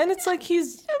 Yeah, And it's like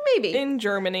he's maybe. in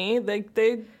Germany. They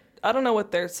I don't know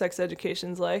what their sex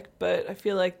education's like, but I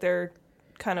feel like they're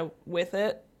kind of with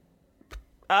it.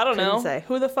 I don't know. Couldn't say.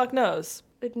 Who the fuck knows?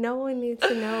 But no one needs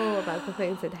to know about the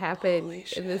things that happen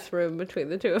in this room between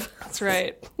the two of us. That's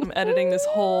right. I'm editing this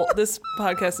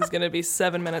podcast is going to be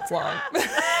 7 minutes long.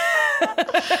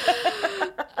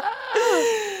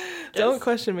 Don't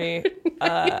question me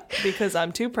because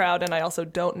I'm too proud and I also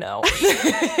don't know.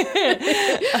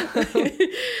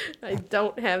 I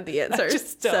don't have the answers.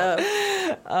 just don't. So,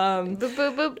 boop,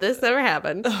 boop, boop. This never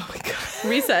happened. Oh my God.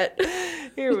 Reset.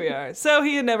 Here we are. So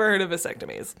he had never heard of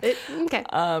vasectomies. Okay.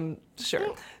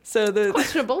 Sure. So the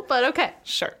Questionable, but okay.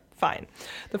 Sure. Fine.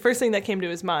 The first thing that came to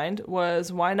his mind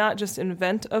was, why not just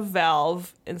invent a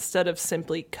valve instead of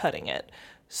simply cutting it?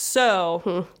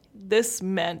 So this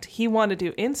meant he wanted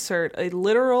to insert a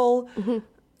literal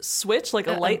switch, like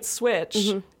a light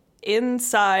switch,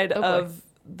 inside of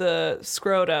the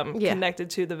scrotum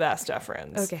connected to the vas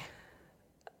deferens.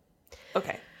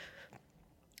 Okay.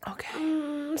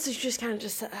 So you just kind of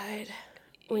decide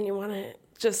when you want to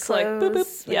Just close, like boop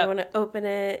boop. when you want to open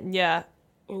it, Yeah.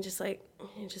 and just like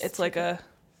It's like a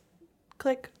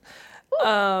click.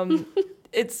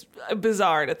 It's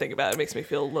bizarre to think about. It makes me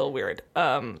feel a little weird.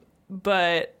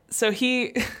 But so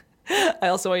he, I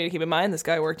also want you to keep in mind, this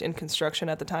guy worked in construction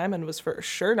at the time and was for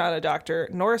sure not a doctor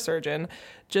nor a surgeon,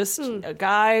 just a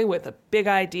guy with a big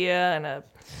idea and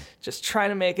just trying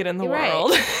to make it in the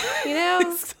world. You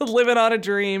know, Living on a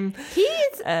dream.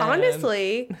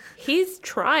 Honestly, he's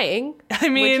trying. I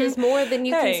mean, which is more than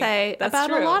you can say that's about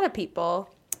true. a lot of people.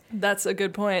 That's a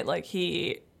good point. Like,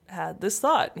 he had this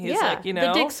thought. He's like, you know,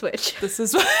 the dick switch. this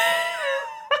is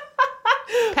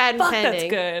Patent Fuck,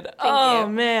 pending. that's good. Thank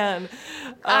you. Man.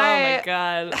 Oh my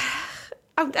God.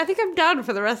 I think I'm done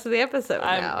for the rest of the episode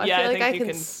now. I feel like I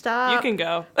can stop. You can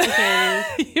go. Okay.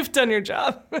 You've done your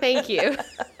job. Thank you.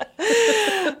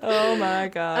 Oh my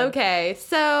God. Okay,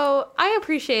 so I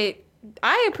appreciate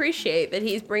that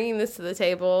he's bringing this to the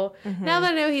table. Now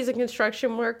that I know he's a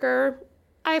construction worker,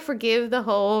 I forgive the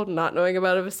whole not knowing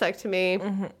about a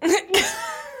vasectomy.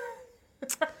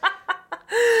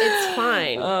 It's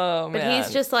fine. Oh, man. But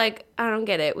he's just like, I don't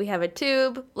get it. We have a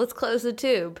tube. Let's close the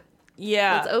tube.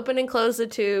 Yeah. Let's open and close the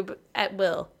tube at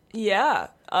will. Yeah.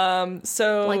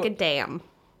 So Like a dam.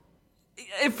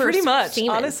 pretty much. semen.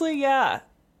 Honestly, yeah.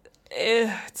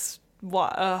 It's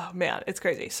man, it's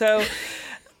crazy. So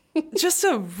just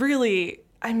a really,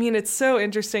 I mean, it's so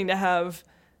interesting to have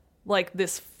like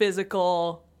this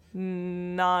physical,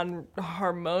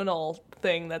 non-hormonal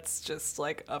thing that's just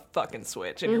like a fucking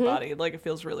switch in your body. Like, it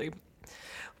feels really,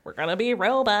 we're gonna be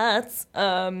robots.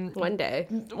 One day.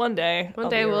 One day One I'll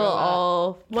day be a we'll robot.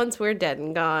 all, once we're dead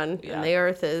and gone, Yeah. and the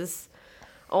earth is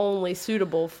only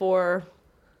suitable for,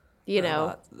 you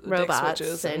know, Dick robots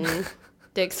switches and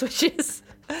dick switches.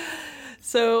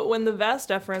 So when the vas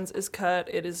deferens is cut,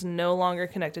 it is no longer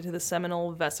connected to the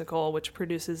seminal vesicle, which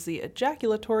produces the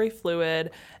ejaculatory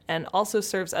fluid and also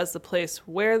serves as the place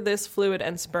where this fluid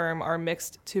and sperm are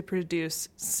mixed to produce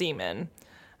semen.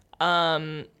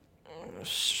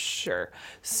 Sure.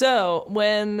 So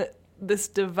when this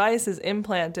device is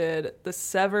implanted, the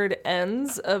severed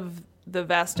ends of the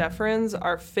vas deferens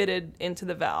are fitted into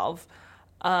the valve,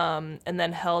 and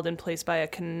then held in place by a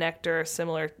connector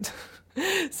similar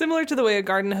to the way a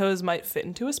garden hose might fit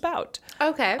into a spout.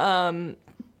 Okay.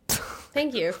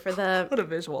 Thank you for the What a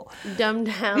visual. dumbed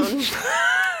down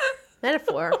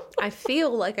metaphor. I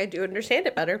feel like I do understand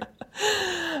it better.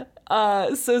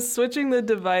 So switching the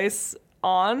device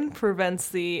on prevents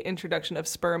the introduction of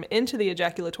sperm into the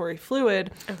ejaculatory fluid,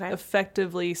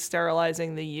 effectively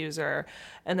sterilizing the user.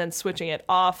 And then switching it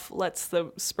off lets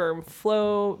the sperm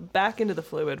flow back into the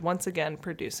fluid, once again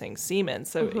producing semen.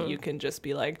 So you can just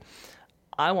be like,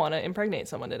 I want to impregnate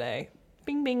someone today.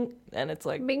 Bing, bing. And it's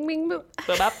like, Bing, bing, boop.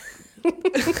 boop, bop.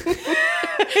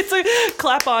 It's like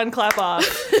clap on, clap off.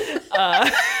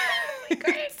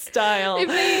 Style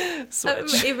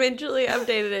switch. Eventually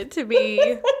updated it to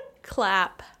be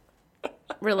clap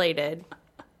related.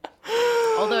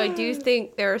 Although I do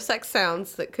think there are sex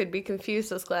sounds that could be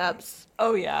confused as claps.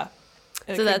 Oh, yeah.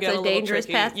 And So it can that's get a little dangerous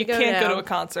tricky. path to You go can't go down. to a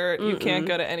concert. You can't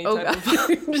go to any Oh, type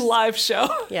of live show.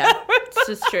 Yeah, it's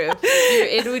just true.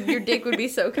 Your dick would be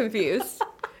so confused.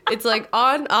 It's like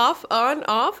on, off, on,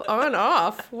 off, on,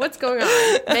 off. What's going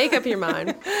on? Make up your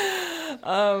mind.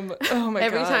 Oh my god.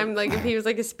 Every time, like, if he was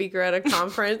like a speaker at a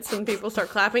conference and people start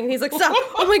clapping, he's like, stop!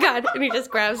 Oh my god! And he just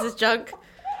grabs his junk,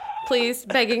 please,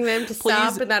 begging them to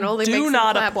stop, and that only do makes them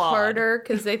not clap applaud. harder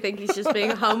because they think he's just being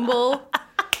humble.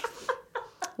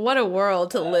 What a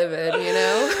world to live in, you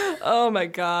know? Oh my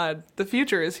god. The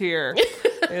future is here.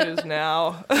 It is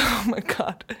now. Oh my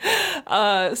god.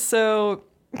 So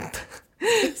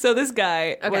this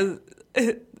guy was,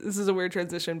 this is a weird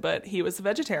transition, but he was a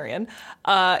vegetarian.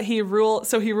 He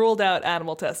ruled out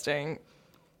animal testing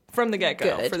from the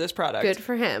get-go Good. for this product. Good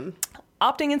for him.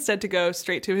 Opting instead to go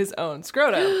straight to his own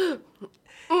scrotum.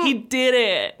 He did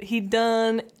it. He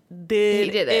did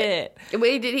it.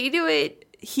 Wait, did he do it?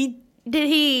 Did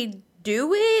he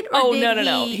do it? Or Oh, did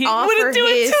no. He offer wouldn't do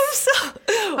his... it to himself.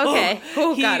 Okay.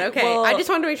 Oh, God, okay. well- I just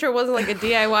wanted to make sure it wasn't like a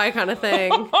DIY kind of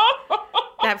thing.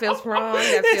 That feels wrong.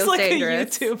 That It's feels like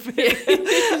dangerous. a YouTube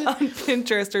video on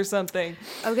Pinterest or something.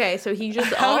 Okay, so he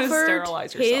just How to offered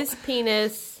sterilize his yourself.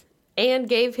 penis And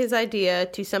gave his idea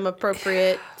to some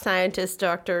appropriate scientist,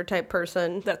 doctor type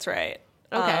person. That's right.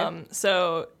 Okay.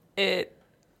 So it,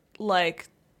 like,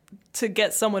 to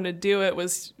get someone to do it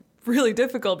was really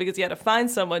difficult because he had to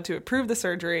find someone to approve the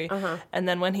surgery. And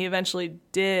then when he eventually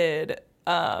did,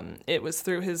 it was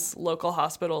through his local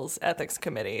hospital's ethics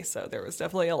committee. So there was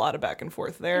definitely a lot of back and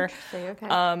forth there. Okay.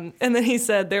 And then he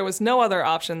said there was no other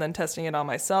option than testing it on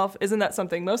myself. Isn't that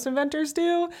something most inventors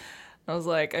do? I was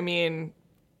like, I mean,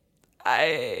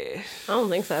 I don't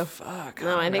think so. Fuck.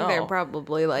 No, I think they're know.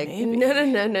 probably like, Maybe.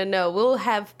 no. We'll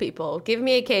have people. Give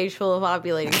me a cage full of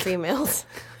ovulating females.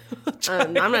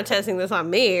 I'm not testing this on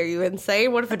me. Are you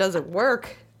insane? What if it doesn't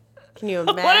work? Can you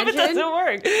imagine? What if it doesn't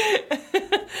work?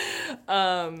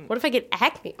 What if I get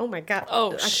acne? Oh my god.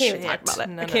 Oh, I can't even talk shit. about it.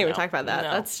 No, I no, can't even no. talk about that.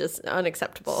 No. That's just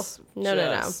unacceptable. No.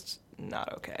 Just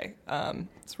not okay.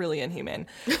 It's really inhumane.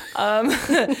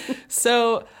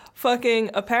 So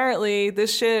fucking apparently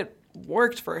this shit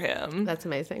worked for him. That's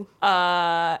amazing.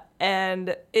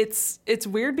 And it's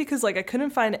weird because like I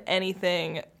couldn't find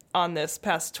anything on this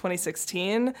past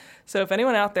 2016. So if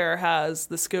anyone out there has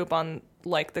the scoop on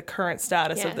like the current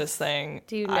status Yes. of this thing,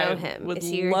 Do you know I him? would Is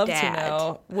he your love dad?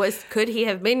 to know. Could he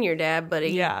have been your dad? But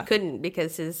he Yeah. couldn't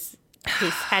because he's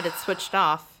had it switched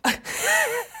off.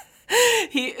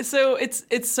 So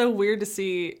it's so weird to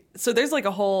see. So there's like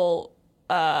a whole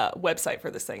website for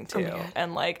this thing too,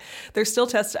 and like they're still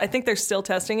I think they're still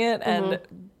testing it, and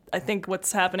I think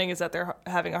what's happening is that they're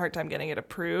having a hard time getting it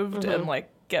approved and like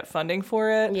get funding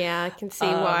for it. Yeah, I can see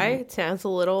why. It sounds a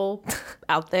little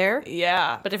out there.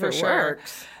 Yeah, But if for it sure.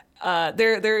 works.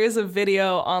 There is a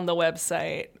video on the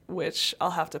website which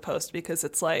I'll have to post because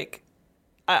it's like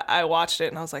I watched it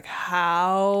and I was like,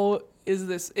 how is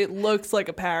this? It looks like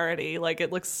a parody. Like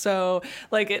it looks so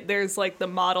like there's like the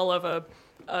model of a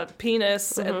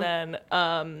penis and then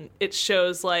it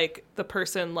shows like the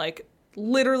person like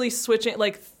literally switching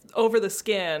like over the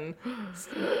skin,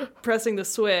 pressing the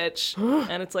switch,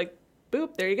 and it's like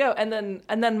boop, there you go. And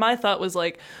then my thought was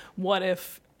like, what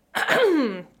if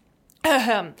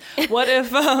what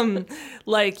if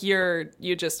like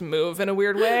you just move in a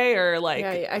weird way, or like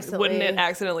Yeah, you accidentally wouldn't it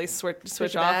accidentally switch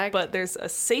it off? back. But there's a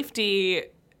safety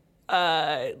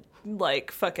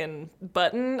like fucking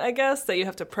button, I guess, that you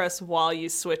have to press while you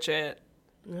switch it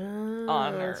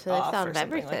on or so they've off thought or of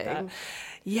something like that. everything.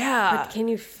 Yeah. Can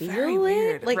you feel Very it?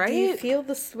 weird, Like, do you right? feel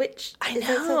the switch? I Is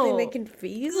that something know. they can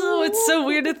feel? Oh, it's so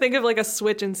weird to think of like a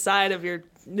switch inside of your.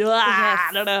 I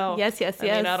don't know. Yes. I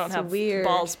mean, I don't It's have weird.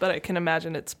 balls, but I can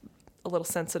imagine it's a little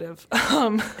sensitive.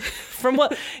 From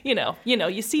what you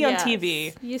see on Yes.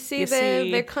 TV. You see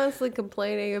them. They're constantly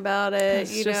complaining about it.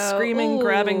 It's You just know, screaming, ooh.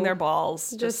 grabbing their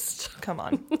balls. Just come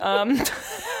on.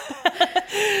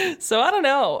 So I don't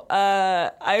know.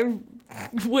 I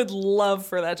would love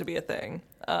for that to be a thing.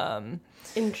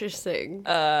 Interesting.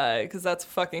 Because that's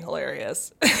fucking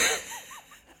hilarious.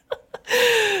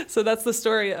 So that's the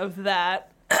story of that.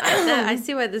 I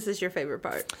see why this is your favorite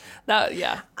part.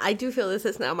 Yeah. I do feel this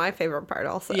is now my favorite part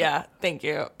also. Yeah. Thank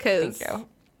you. 'Cause Thank you.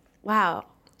 Wow.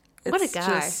 What a It's guy.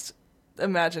 Just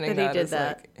imagining That he that did is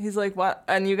that. like, he's like, what?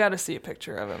 And you got to see a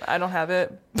picture of him. I don't have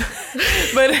it,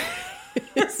 but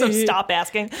so stop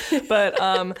asking.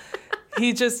 But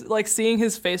he just like seeing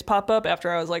his face pop up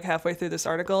after I was like halfway through this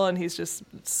article, and he's just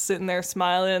sitting there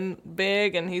smiling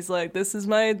big, and he's like, this is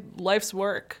my life's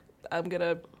work. I'm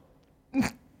gonna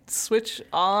switch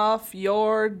off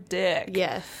your dick.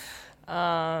 Yes.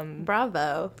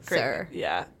 Bravo, Great. sir.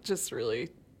 Yeah, just really,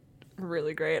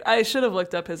 really great. I should have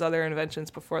looked up his other inventions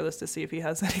before this to see if he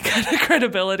has any kind of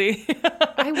credibility.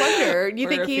 I wonder. You Or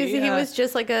think if he was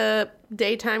just like a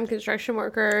daytime construction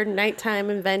worker, nighttime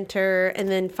inventor, and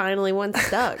then finally one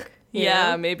stuck? you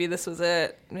Yeah, know? maybe this was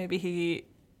it. Maybe he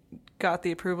got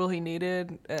the approval he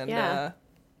needed and Yeah.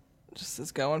 just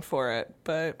is going for it.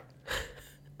 But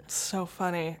it's so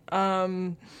funny.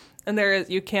 And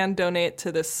you can donate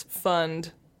to this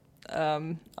fund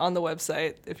on the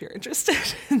website if you're interested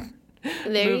in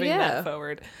There you moving that go.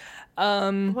 forward.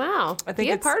 Wow. I think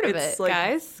Be a it's, part of it's it, like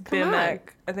guys. Come Bimek. on.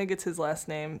 I think it's his last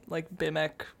name, like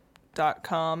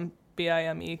Bimek.com,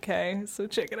 BIMEK. So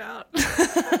check it out.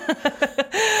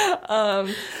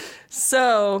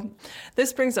 So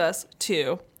this brings us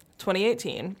to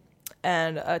 2018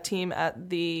 and a team at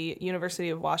the University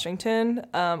of Washington,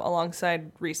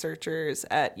 alongside researchers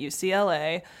at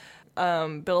UCLA,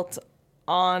 built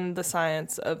on the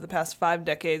science of the past 5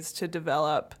 decades to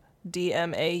develop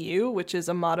DMAU, which is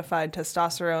a modified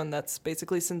testosterone that's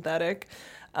basically synthetic.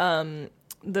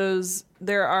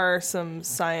 There are some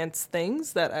science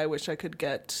things that I wish I could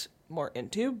get more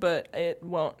into, but it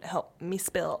won't help me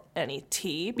spill any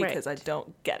tea because I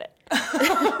don't get it.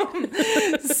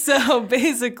 So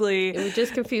basically, It would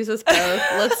just confuse us both.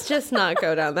 Let's just not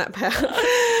go down that path.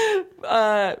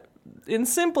 in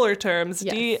simpler terms,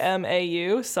 Yes.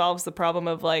 DMAU solves the problem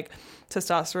of like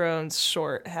testosterone's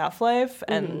short half-life,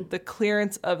 and the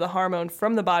clearance of the hormone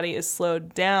from the body is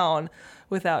slowed down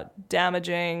without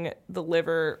damaging the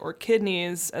liver or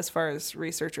kidneys, as far as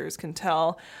researchers can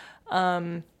tell.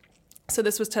 So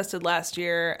this was tested last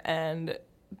year, and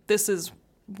this is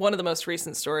one of the most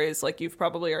recent stories. Like, you've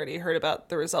probably already heard about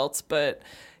the results, but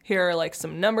here are like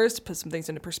some numbers to put some things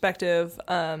into perspective.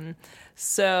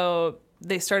 So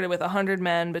they started with 100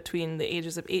 men between the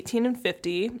ages of 18 and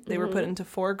 50. They were put into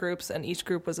 4 groups, and each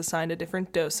group was assigned a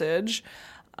different dosage.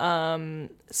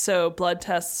 So blood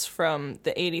tests from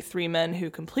the 83 men who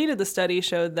completed the study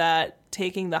showed that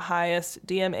taking the highest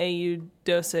DMAU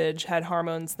dosage had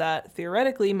hormones that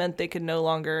theoretically meant they could no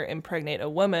longer impregnate a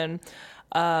woman.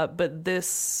 But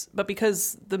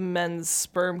because the men's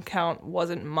sperm count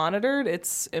wasn't monitored,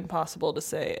 it's impossible to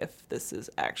say if this is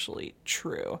actually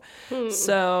true.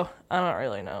 So I don't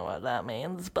really know what that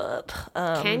means, but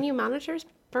Can you monitor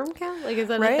sperm count? Like, is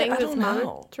that Right? a thing I that's don't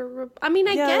know. monitorable? I mean,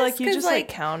 I yeah, guess like you just like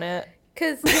count it.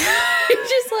 because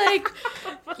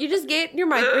you just get your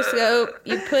microscope,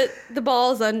 you put the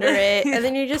balls under it, and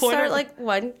then you just Pointer. start like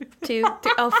 1, 2,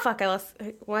 3. Oh fuck! I lost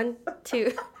 1,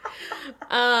 2.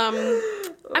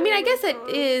 I mean, I guess it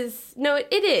is. No,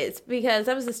 it is, because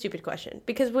that was a stupid question.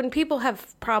 Because when people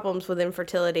have problems with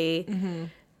infertility,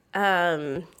 men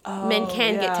can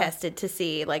get yeah. tested to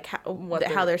see like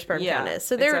how their sperm yeah, count is.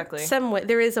 So exactly.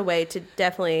 there is a way to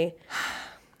definitely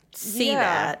see Yeah.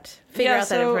 that, figure Yeah, out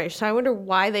that so- information. So I wonder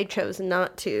why they chose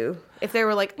not to. If they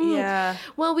were like, Yeah.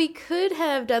 well, we could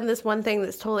have done this one thing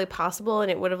that's totally possible and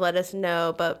it would have let us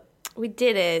know, but we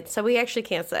didn't, so we actually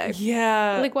can't say.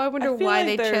 Yeah. Like, well, I wonder feel why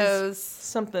like they there's chose.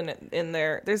 something in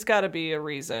there. There's got to be a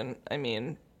reason. I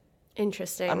mean,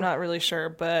 Interesting. I'm not really sure,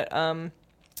 but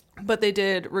they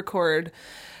did record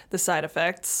the side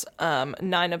effects.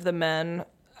 9 of the men,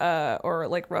 or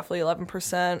like roughly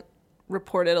 11%,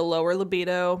 reported a lower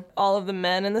libido. All of the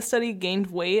men in the study gained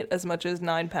weight as much as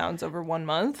 9 pounds over 1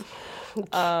 month.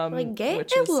 Like, get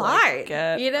Which in is line, like,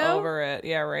 get you know? over it.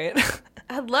 Yeah, right.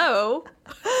 Hello.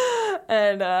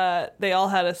 And they all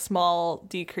had a small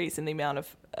decrease in the amount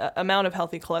of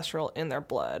healthy cholesterol in their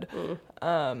blood.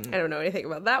 I don't know anything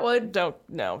about that one. Don't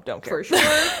care. For sure.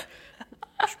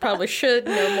 Probably should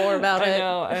know more about I it.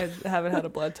 know. I haven't had a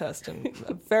blood test in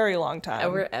a very long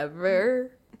time.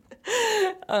 Ever.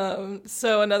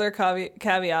 So another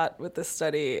caveat with this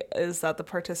study is that the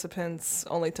participants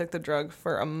only took the drug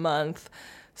for a month,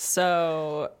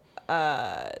 so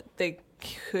they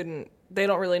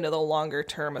don't really know the longer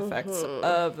term effects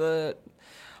of the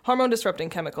hormone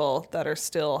disrupting chemical that are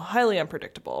still highly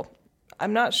unpredictable.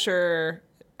 I'm not sure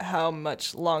how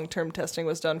much long-term testing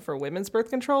was done for women's birth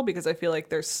control, because I feel like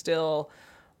there's still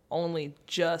only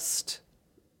just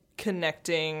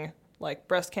connecting like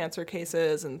breast cancer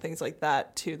cases and things like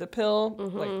that to the pill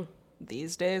like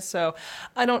these days. So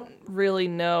I don't really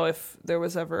know if there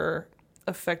was ever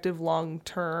effective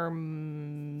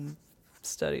long-term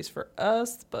studies for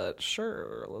us, but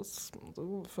sure, let's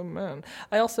do it for men.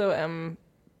 I also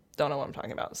don't know what I'm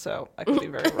talking about, so I could be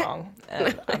very wrong,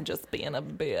 and I'm just being a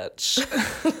bitch.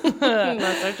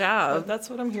 That's our job. That's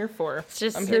what I'm here for.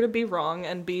 just I'm here to be wrong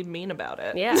and be mean about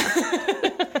it. Yeah.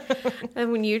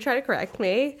 And when you try to correct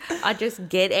me, I just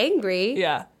get angry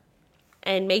Yeah.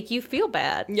 and make you feel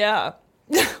bad. Yeah.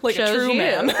 Like Shows a true you.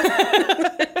 man.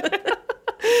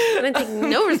 And I take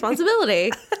no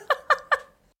responsibility.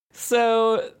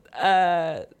 So,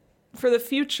 for the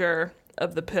future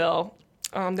of the pill,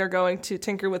 they're going to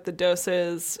tinker with the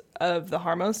doses of the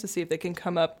hormones to see if they can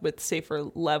come up with safer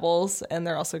levels. And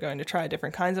they're also going to try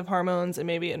different kinds of hormones and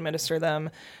maybe administer them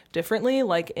differently,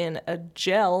 like in a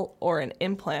gel or an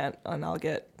implant. And I'll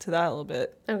get to that a little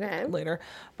bit Okay. later,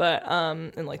 but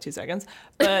in like 2 seconds.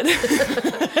 But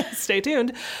stay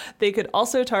tuned. They could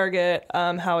also target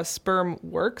how a sperm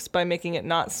works by making it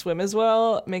not swim as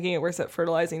well, making it worse at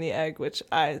fertilizing the egg, which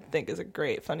I think is a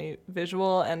great, funny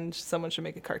visual, and someone should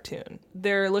make a cartoon.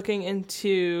 They're looking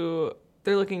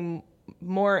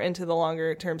more into the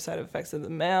longer term side effects of the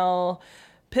male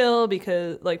pill,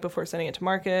 because like before sending it to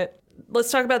market.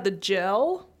 Let's talk about the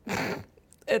gel.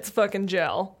 It's fucking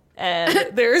gel. And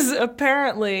there's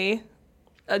apparently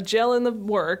a gel in the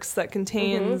works that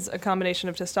contains a combination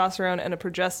of testosterone and a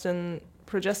progestin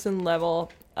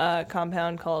level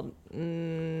compound called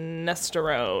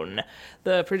nesterone.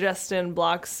 The progestin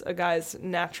blocks a guy's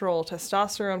natural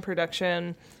testosterone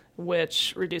production,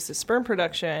 which reduces sperm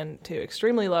production to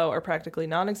extremely low or practically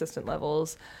non-existent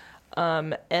levels.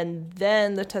 And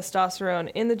then the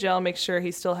testosterone in the gel makes sure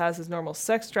he still has his normal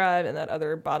sex drive and that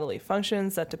other bodily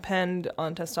functions that depend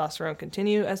on testosterone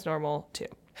continue as normal too.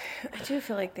 I do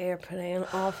feel like they are putting an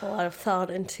awful lot of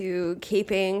thought into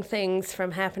keeping things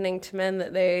from happening to men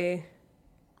that they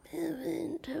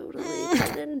haven't totally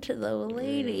put into the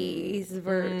ladies'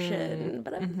 version.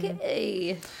 But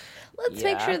okay. Let's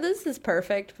make sure this is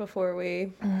perfect before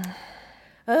we...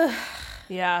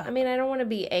 Yeah. I mean, I don't want to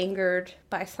be angered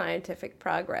by scientific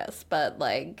progress, but,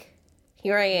 like,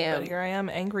 here I am. But here I am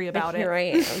angry about Here I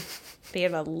am,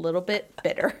 being a little bit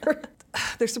bitter.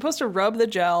 They're supposed to rub the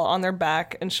gel on their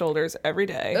back and shoulders every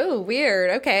day. Oh,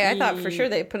 weird. Okay, I thought for sure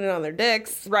they put it on their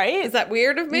dicks. Right? Is that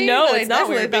weird of me? No, But it's I not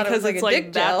definitely weird thought it because was it's a like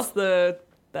dick gel.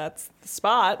 that's the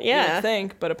spot, you Yeah. would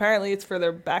think, but apparently it's for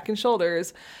their back and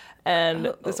shoulders.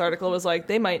 And this article was like,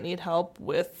 they might need help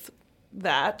with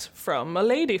that from a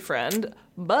lady friend.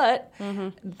 But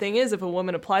the thing is, if a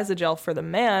woman applies the gel for the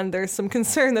man, there's some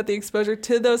concern that the exposure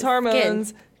to those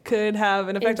hormones could have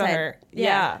an effect on Inside. her.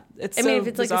 Yeah. It's I so mean, if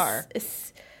it's bizarre. like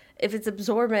if it's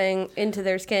absorbing into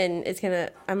their skin, it's gonna.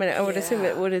 I would assume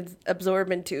it would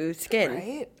absorb into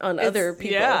skin on other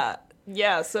people.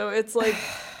 Yeah. So it's like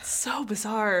so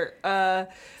bizarre.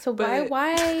 So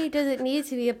why does it need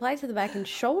to be applied to the back and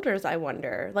shoulders? I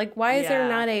wonder. Like, why is there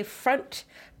not a front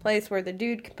place where the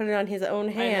dude can put it on his own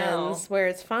hands where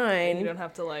it's fine? You don't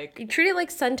have to like. You treat it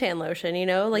like suntan lotion, you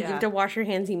know? Like, you have to wash your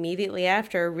hands immediately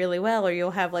after really well, or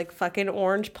you'll have, like, fucking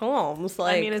orange palms.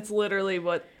 Like, I mean, it's literally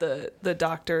what the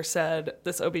doctor said.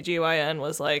 This OBGYN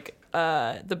was like,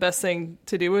 the best thing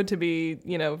to do would to be,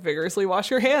 vigorously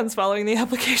wash your hands following the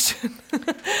application.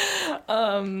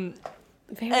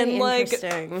 very And like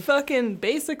interesting. fucking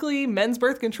basically men's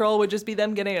birth control would just be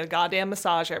them getting a goddamn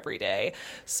massage every day.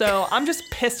 So I'm just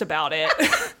pissed about it.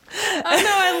 Oh no,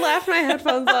 I laughed my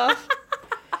headphones off.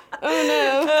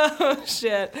 Oh no. Oh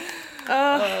shit.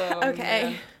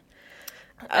 Okay.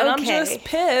 And I'm just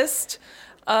pissed.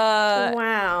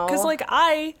 Wow. Because, like,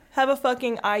 I have a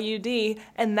fucking IUD,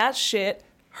 and that shit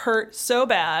hurt so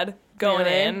bad going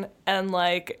Really? in, and,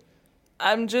 like,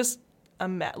 I'm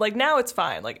mad. Like, now it's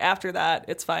fine. Like, after that,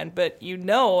 it's fine. But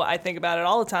I think about it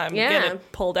all the time. Yeah. Getting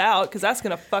it pulled out, because that's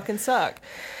going to fucking suck.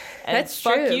 And That's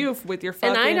fuck true. you with your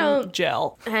And I fucking don't-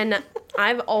 gel. And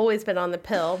I've always been on the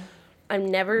pill. I've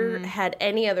never had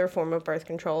any other form of birth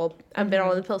control. I've been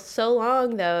on the pill so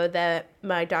long, though, that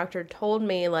my doctor told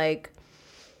me, like,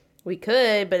 we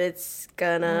could, but it's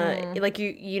gonna, like,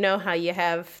 you know how you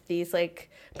have these, like,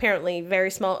 apparently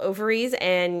very small ovaries,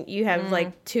 and you have,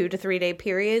 like, 2 to 3 day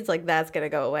periods, like, that's gonna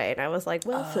go away. And I was like,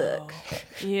 well, fuck.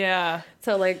 Yeah.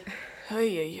 So, like,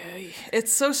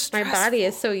 It's so my stressful. body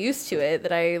is so used to it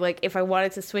that I, like, if I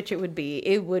wanted to switch, it would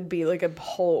be, like, a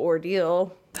whole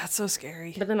ordeal. That's so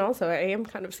scary. But then also, I am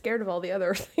kind of scared of all the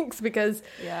other things because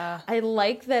Yeah. I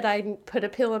like that I put a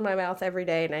pill in my mouth every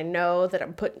day, and I know that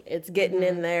it's getting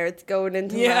in there, it's going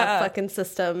into my fucking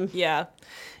system. Yeah.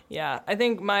 I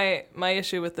think my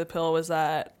issue with the pill was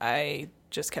that I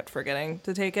just kept forgetting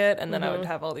to take it, and then I would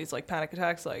have all these like panic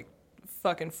attacks, like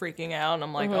fucking freaking out, and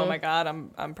I'm like, oh my god,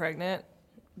 I'm pregnant,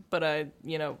 but I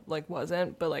like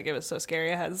wasn't, but like it was so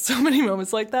scary. I had so many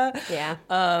moments like that. Yeah.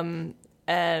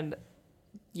 And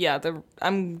yeah,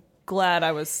 I'm glad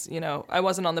I was, I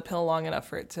wasn't on the pill long enough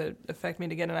for it to affect me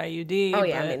to get an IUD. Oh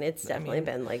yeah, but, I mean it's definitely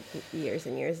been like years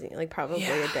and years, like probably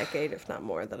a decade, if not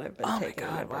more, that I've been taking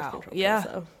my birth control pill,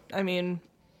 so. I mean,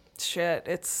 shit,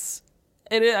 it's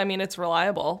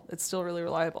reliable. It's still really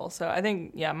reliable. So I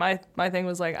think, my thing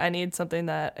was like, I need something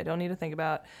that I don't need to think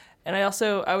about. And I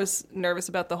was nervous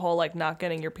about the whole like not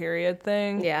getting your period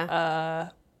thing. Yeah.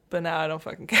 But now I don't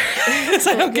fucking care. Because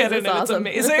I don't get it, and awesome.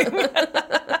 it's amazing.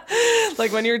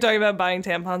 Like when you were talking about buying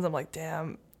tampons, I'm like,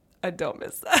 damn, I don't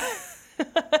miss that.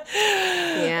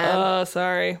 Yeah. Oh,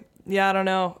 sorry. Yeah, I don't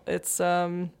know. It's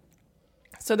so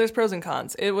there's pros and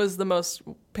cons. It was the most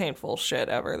painful shit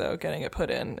ever though, getting it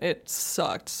put in. It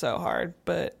sucked so hard,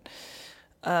 but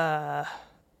I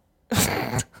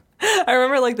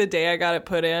remember like the day I got it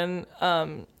put in,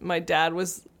 my dad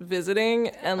was visiting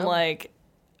and like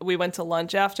we went to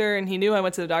lunch after, and he knew I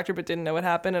went to the doctor but didn't know what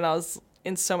happened, and I was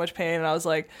in so much pain, and I was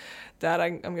like, Dad,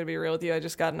 I'm gonna be real with you, I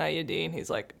just got an IUD. And he's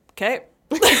like, okay.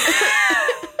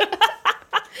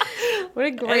 What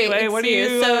a great Anyway, what do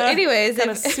excuse. you? So, anyways, kind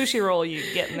of sushi roll you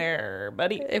getting there,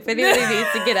 buddy? if anybody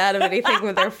needs to get out of anything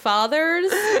with their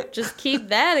fathers, just keep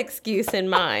that excuse in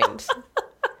mind.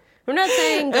 I'm not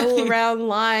saying go around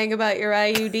lying about your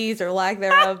IUDs or lack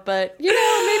thereof, but, maybe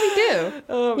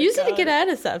do. Use it to get out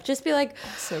of stuff. Just be like,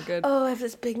 So good. oh, I have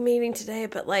this big meeting today,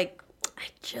 but, like, I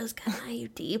just got an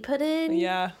IUD put in.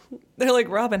 Yeah. They're like,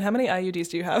 Robin, how many IUDs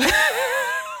do you have?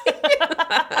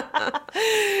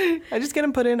 I just get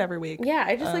them put in every week. Yeah,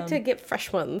 I just like to get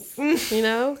fresh ones, you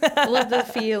know? I love the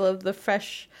feel of the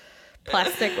fresh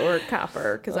plastic or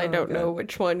copper because I don't know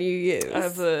which one you use. I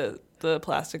have the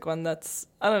plastic one that's,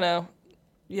 I don't know.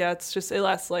 Yeah, it's just, it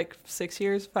lasts like 6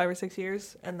 years, 5 or 6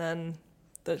 years. And then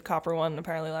the copper one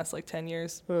apparently lasts like 10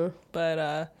 years.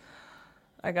 But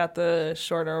I got the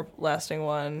shorter lasting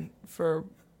one for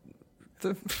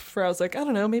I was like, I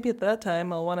don't know, maybe at that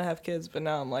time I'll want to have kids. But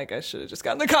now I'm like, I should have just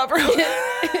gotten the copper one.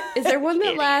 Is there one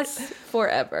that lasts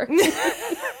forever?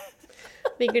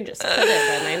 You can just put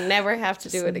it in. I never have to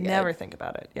do it again. Never think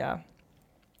about it. Yeah.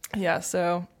 Yeah,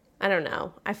 so. I don't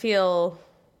know. I feel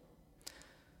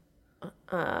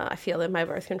that my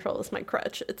birth control is my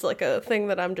crutch. It's like a thing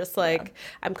that I'm just like,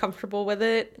 I'm comfortable with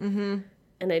it. Mm-hmm.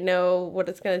 And I know what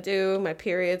it's going to do. My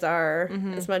periods are,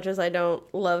 as much as I don't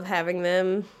love having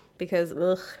them, because,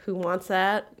 who wants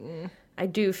that? I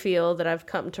do feel that I've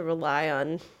come to rely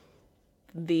on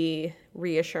the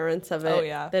reassurance of it. Oh,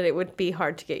 yeah. That it would be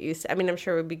hard to get used to. I mean, I'm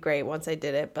sure it would be great once I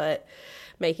did it, but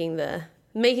making the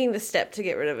step to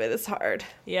get rid of it is hard.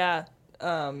 Yeah.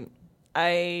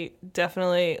 I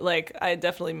definitely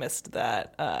missed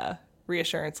that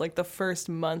reassurance. Like the first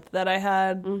month that I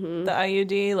had the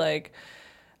IUD, like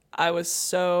I was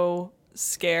so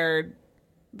scared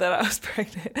that I was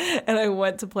pregnant, and I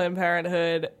went to Planned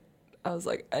Parenthood. I was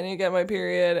like, I need to get my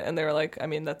period, and they were like, I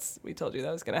mean, we told you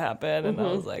that was gonna happen, and I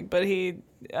was like, but I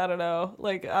don't know,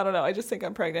 I just think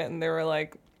I'm pregnant, and they were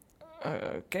like,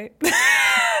 okay.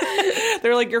 They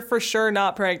were like, you're for sure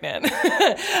not pregnant.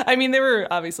 I mean, they were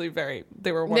obviously they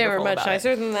were wonderful. They were much about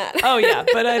nicer it. than that. Oh yeah,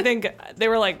 but I think they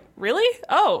were like, really?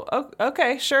 Oh,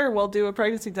 okay, sure, we'll do a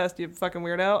pregnancy test, you fucking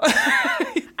weirdo.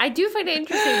 I do find it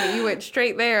interesting that you went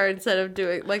straight there instead of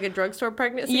doing like a drugstore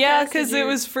pregnancy Yeah, test. because it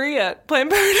was free at Planned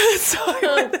Parenthood, so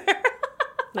I went there.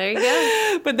 There you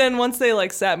go. But then once they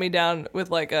like sat me down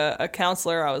with like a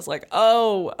counselor, I was like,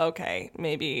 oh, okay,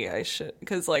 maybe I should,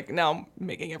 because like now I'm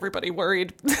making everybody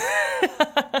worried.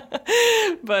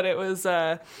 But it was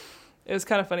kind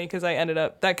of funny because I ended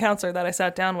up, that counselor that I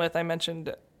sat down with, I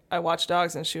mentioned I watch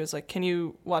dogs, and she was like, can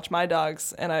you watch my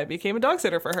dogs? And I became a dog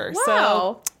sitter for her. Wow.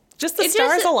 So just the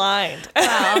stars aligned.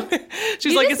 Wow.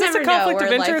 She's You like, just is this a never know conflict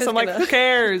where of life interest? is I'm like, gonna- who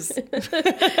cares? You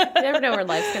never know where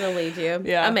life's going to lead you.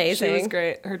 Yeah. Amazing. She was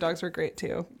great. Her dogs were great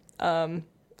too.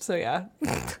 So yeah.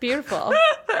 Beautiful.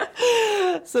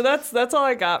 So that's all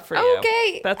I got for you.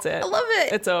 Okay. That's it. I love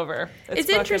it. It's over. It's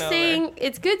fucking interesting. over.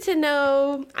 It's good to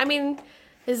know. I mean,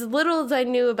 as little as I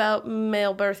knew about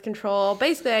male birth control,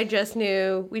 basically I just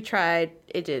knew we tried,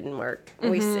 it didn't work.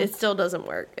 It still doesn't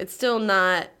work. It's still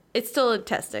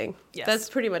testing. Yes. That's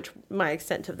pretty much my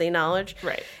extent of the knowledge.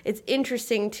 Right. It's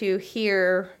interesting to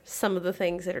hear some of the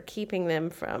things that are keeping them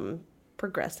from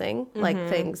progressing, like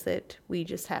things that we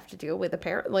just have to deal with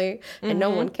apparently, and no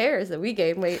one cares that we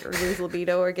gain weight or lose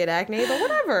libido or get acne, but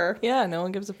whatever. Yeah, no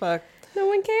one gives a fuck. No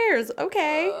one cares.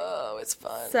 Okay. Oh, it's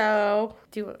fun. So,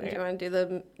 do you want to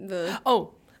do the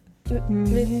Oh.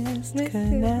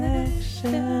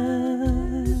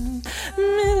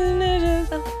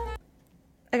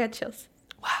 I got chills.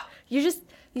 Wow. You have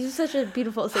such a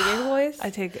beautiful singing voice. I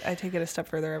take it a step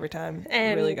further every time. I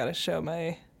And- really got to show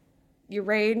my Your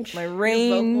my your range,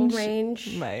 vocal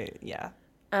range. my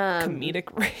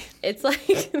comedic range. It's like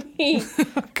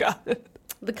Oh God.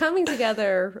 the coming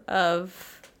together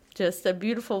of just a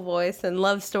beautiful voice and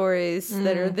love stories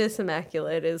that are this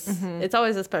immaculate is it's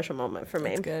always a special moment for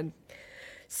me. It's good.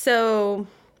 So,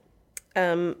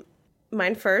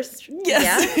 mine first.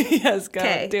 Yes. Yeah. Yes. Go.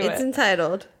 Okay. Do It's it.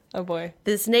 entitled Oh boy.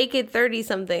 "This Naked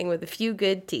 30-Something with a Few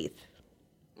Good Teeth."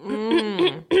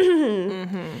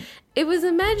 It was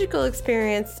a magical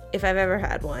experience, if I've ever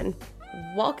had one.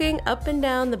 Walking up and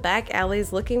down the back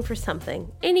alleys looking for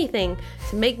something, anything,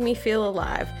 to make me feel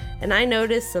alive, and I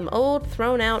noticed some old,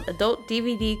 thrown-out adult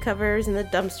DVD covers in the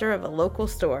dumpster of a local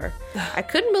store. I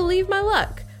couldn't believe my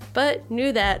luck, but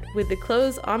knew that, with the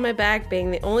clothes on my back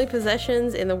being the only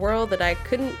possessions in the world that I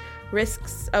couldn't risk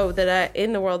soiling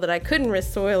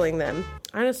them.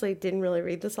 Honestly, didn't really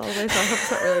read this all the way, so I hope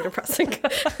it's not really depressing.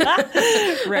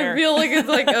 Rare. I feel like it's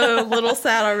like a little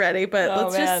sad already, but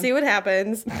let's man. just see what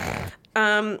happens.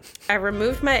 I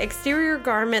removed my exterior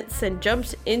garments and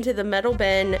jumped into the metal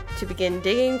bin to begin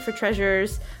digging for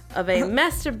treasures of a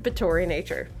masturbatory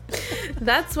nature.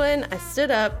 That's when I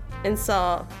stood up and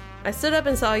saw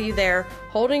you there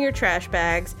holding your trash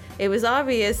bags. It was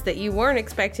obvious that you weren't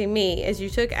expecting me as you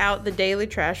took out the daily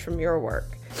trash from your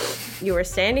work. You were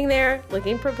standing there,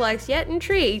 looking perplexed yet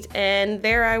intrigued, and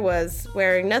there I was,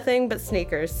 wearing nothing but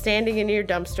sneakers, standing in your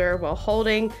dumpster while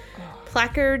holding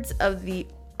placards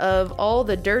of all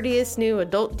the dirtiest new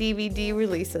adult DVD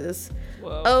releases.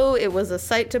 Whoa. Oh, it was a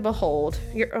sight to behold.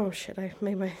 Oh shit, I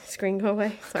made my screen go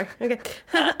away. Sorry. Okay.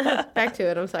 Back to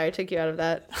it. I'm sorry, I took you out of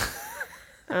that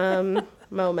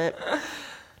moment.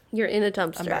 You're in a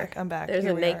dumpster. I'm back. There's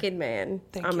Here a we naked man.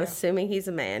 Thank I'm you. assuming he's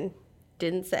a man.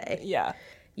 Didn't say. Yeah.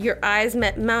 Your eyes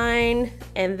met mine,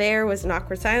 and there was an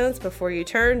awkward silence before you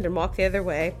turned and walked the other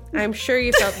way. I'm sure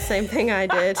you felt the same thing I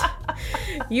did.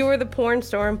 You were the porn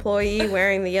store employee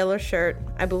wearing the yellow shirt.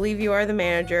 I believe you are the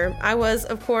manager. I was,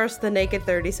 of course, the naked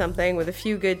 30-something with a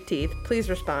few good teeth. Please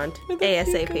respond.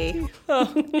 ASAP. Oh,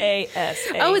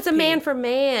 ASAP. Oh, it's a man for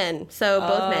man. So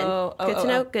both men. Good to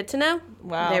know. Good to know.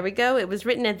 Wow. There we go. It was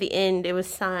written at the end. It was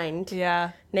signed.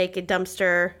 Yeah. Naked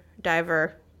dumpster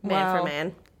diver, man for Wow.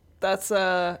 man. That's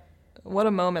what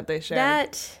a moment they shared.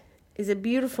 That is a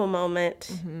beautiful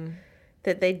moment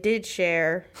that they did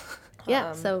share.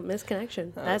 Yeah, so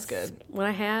misconnection. That's good. what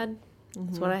I had.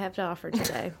 That's what I have to offer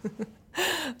today.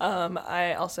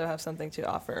 I also have something to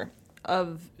offer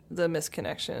of the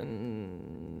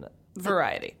misconnection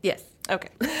variety. Yes. Okay.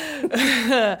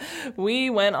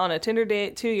 We went on a Tinder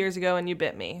date 2 years ago and you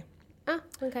bit me. Oh,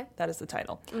 okay. That is the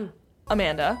title.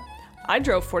 Amanda, I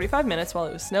drove 45 minutes while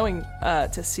it was snowing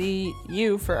to see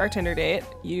you for our Tinder date.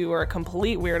 You were a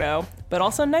complete weirdo, but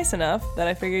also nice enough that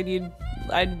I figured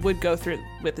I would go through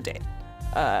with the date.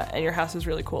 And your house is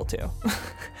really cool too.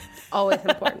 Always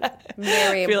important.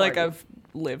 Very important. I feel like I've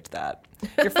lived that.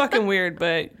 You're fucking weird,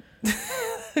 but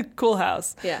cool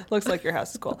house. Yeah. Looks like your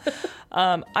house is cool.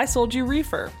 I sold you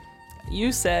reefer.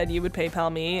 You said you would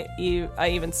PayPal me. I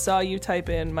even saw you type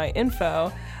in my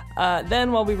info.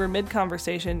 Then while we were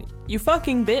mid-conversation, you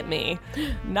fucking bit me.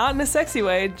 Not in a sexy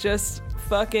way, just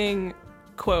fucking,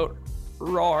 quote,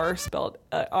 rawr, spelled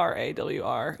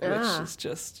R-A-W-R, which is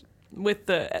just with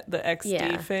the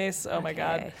XD face. Oh my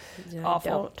God.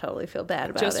 Awful. Don't totally feel bad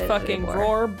about Just it fucking anymore.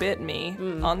 roar bit me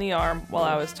on the arm while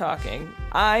I was talking.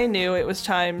 I knew it was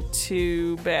time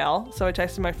to bail, so I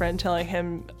texted my friend telling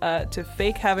him to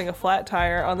fake having a flat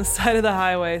tire on the side of the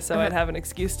highway so I'd have an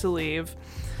excuse to leave.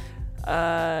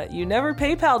 You never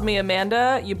PayPal'd me,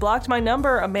 Amanda. You blocked my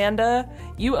number, Amanda.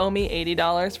 You owe me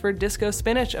 $80 for disco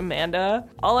spinach, Amanda.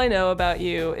 All I know about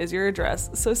you is your address,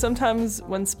 so sometimes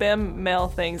when spam mail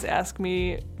things ask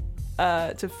me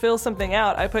to fill something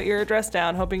out, I put your address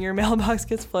down, hoping your mailbox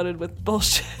gets flooded with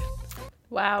bullshit.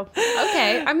 Wow.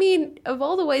 Okay. I mean, of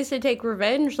all the ways to take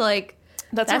revenge, like,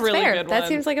 That's a really fair. good one. That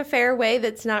seems like a fair way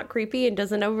that's not creepy and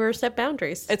doesn't overstep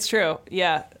boundaries. It's true.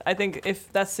 Yeah. I think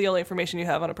if that's the only information you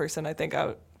have on a person, I think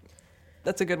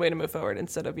that's a good way to move forward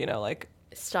instead of, like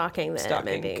Stalking them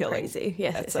and being killing, crazy.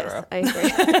 Yes, etc. yes,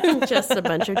 I agree. Just a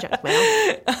bunch of junk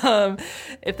mail.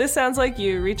 If this sounds like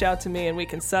you, reach out to me and we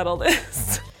can settle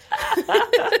this.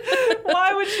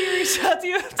 Why would she reach out to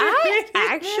you? I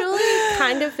actually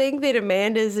kind of think that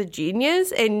Amanda is a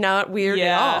genius and not weird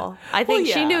at all. I think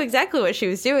she knew exactly what she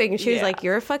was doing. And she was like,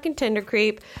 you're a fucking Tinder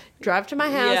creep. Drive to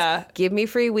my house. Give me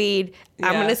free weed.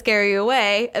 I'm going to scare you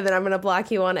away. And then I'm going to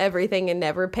block you on everything and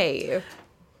never pay you.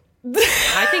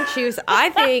 I think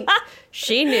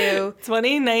she knew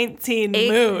 2019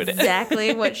 mood.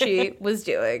 Exactly what she was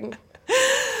doing.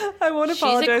 I won't She's a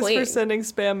apologize for queen. sending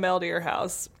spam mail to your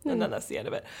house. And then that's the end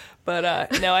of it.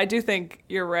 But no, I do think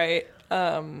you're right.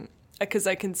 Because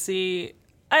I can see,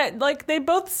 they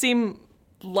both seem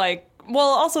like, well,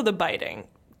 also the biting.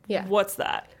 Yeah. What's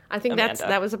that? I think Amanda?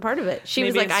 that was a part of it. She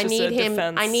was Maybe like, it's just a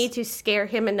defense. I need to scare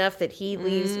him enough that he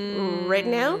leaves right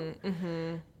now.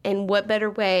 Mm-hmm. And what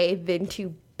better way than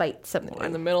to bite someone?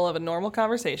 In the middle of a normal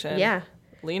conversation. Yeah.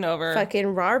 Lean over.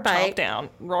 Fucking roar bite. Chomp down.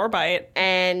 Roar bite.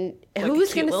 And Like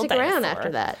who's a going cute to little stick around dinosaur.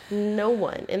 after that? No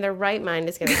one in their right mind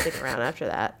is going to stick around after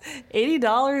that.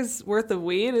 $80 worth of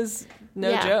weed is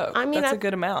no joke. I mean, that's a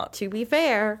good amount. To be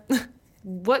fair,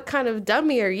 what kind of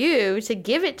dummy are you to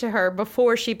give it to her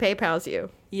before she PayPals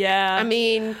you? Yeah. I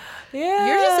mean, yeah.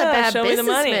 you're just a bad Show me the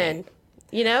money. businessman.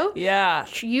 You know? Yeah.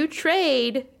 You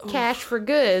trade cash for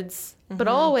goods, but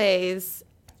always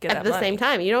Get at that the money. same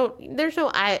time. There's no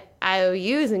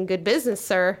IOUs in good business,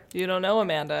 sir. You don't know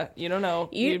Amanda. You don't know.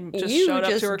 You just you showed up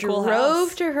just to her cool drove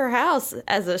house. to her house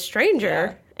as a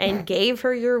stranger and gave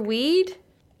her your weed.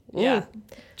 Yeah.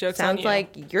 Joke's on Sounds you.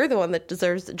 like you're the one that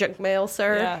deserves the junk mail,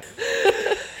 sir.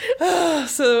 Yeah.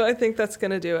 So I think that's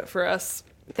going to do it for us.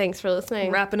 Thanks for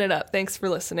listening. Wrapping it up. Thanks for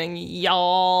listening,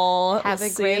 y'all. Have We'll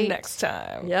a see you great- next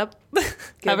time. Yep.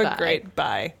 Have a Goodbye. great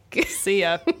bye. See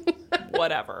ya.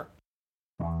 Whatever.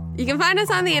 You can find us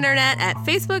on the internet at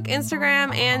Facebook,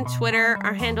 Instagram, and Twitter.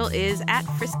 Our handle is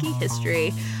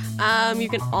 @FriskyHistory. You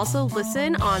can also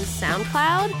listen on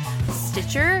SoundCloud,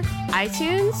 Stitcher,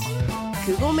 iTunes.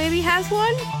 Google maybe has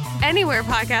one. Anywhere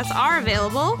podcasts are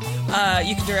available.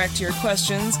 You can direct your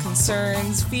questions,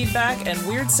 concerns, feedback, and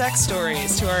weird sex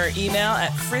stories to our email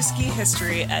at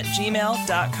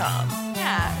friskyhistory@gmail.com.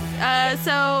 Yeah.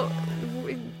 So,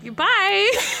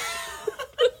 bye.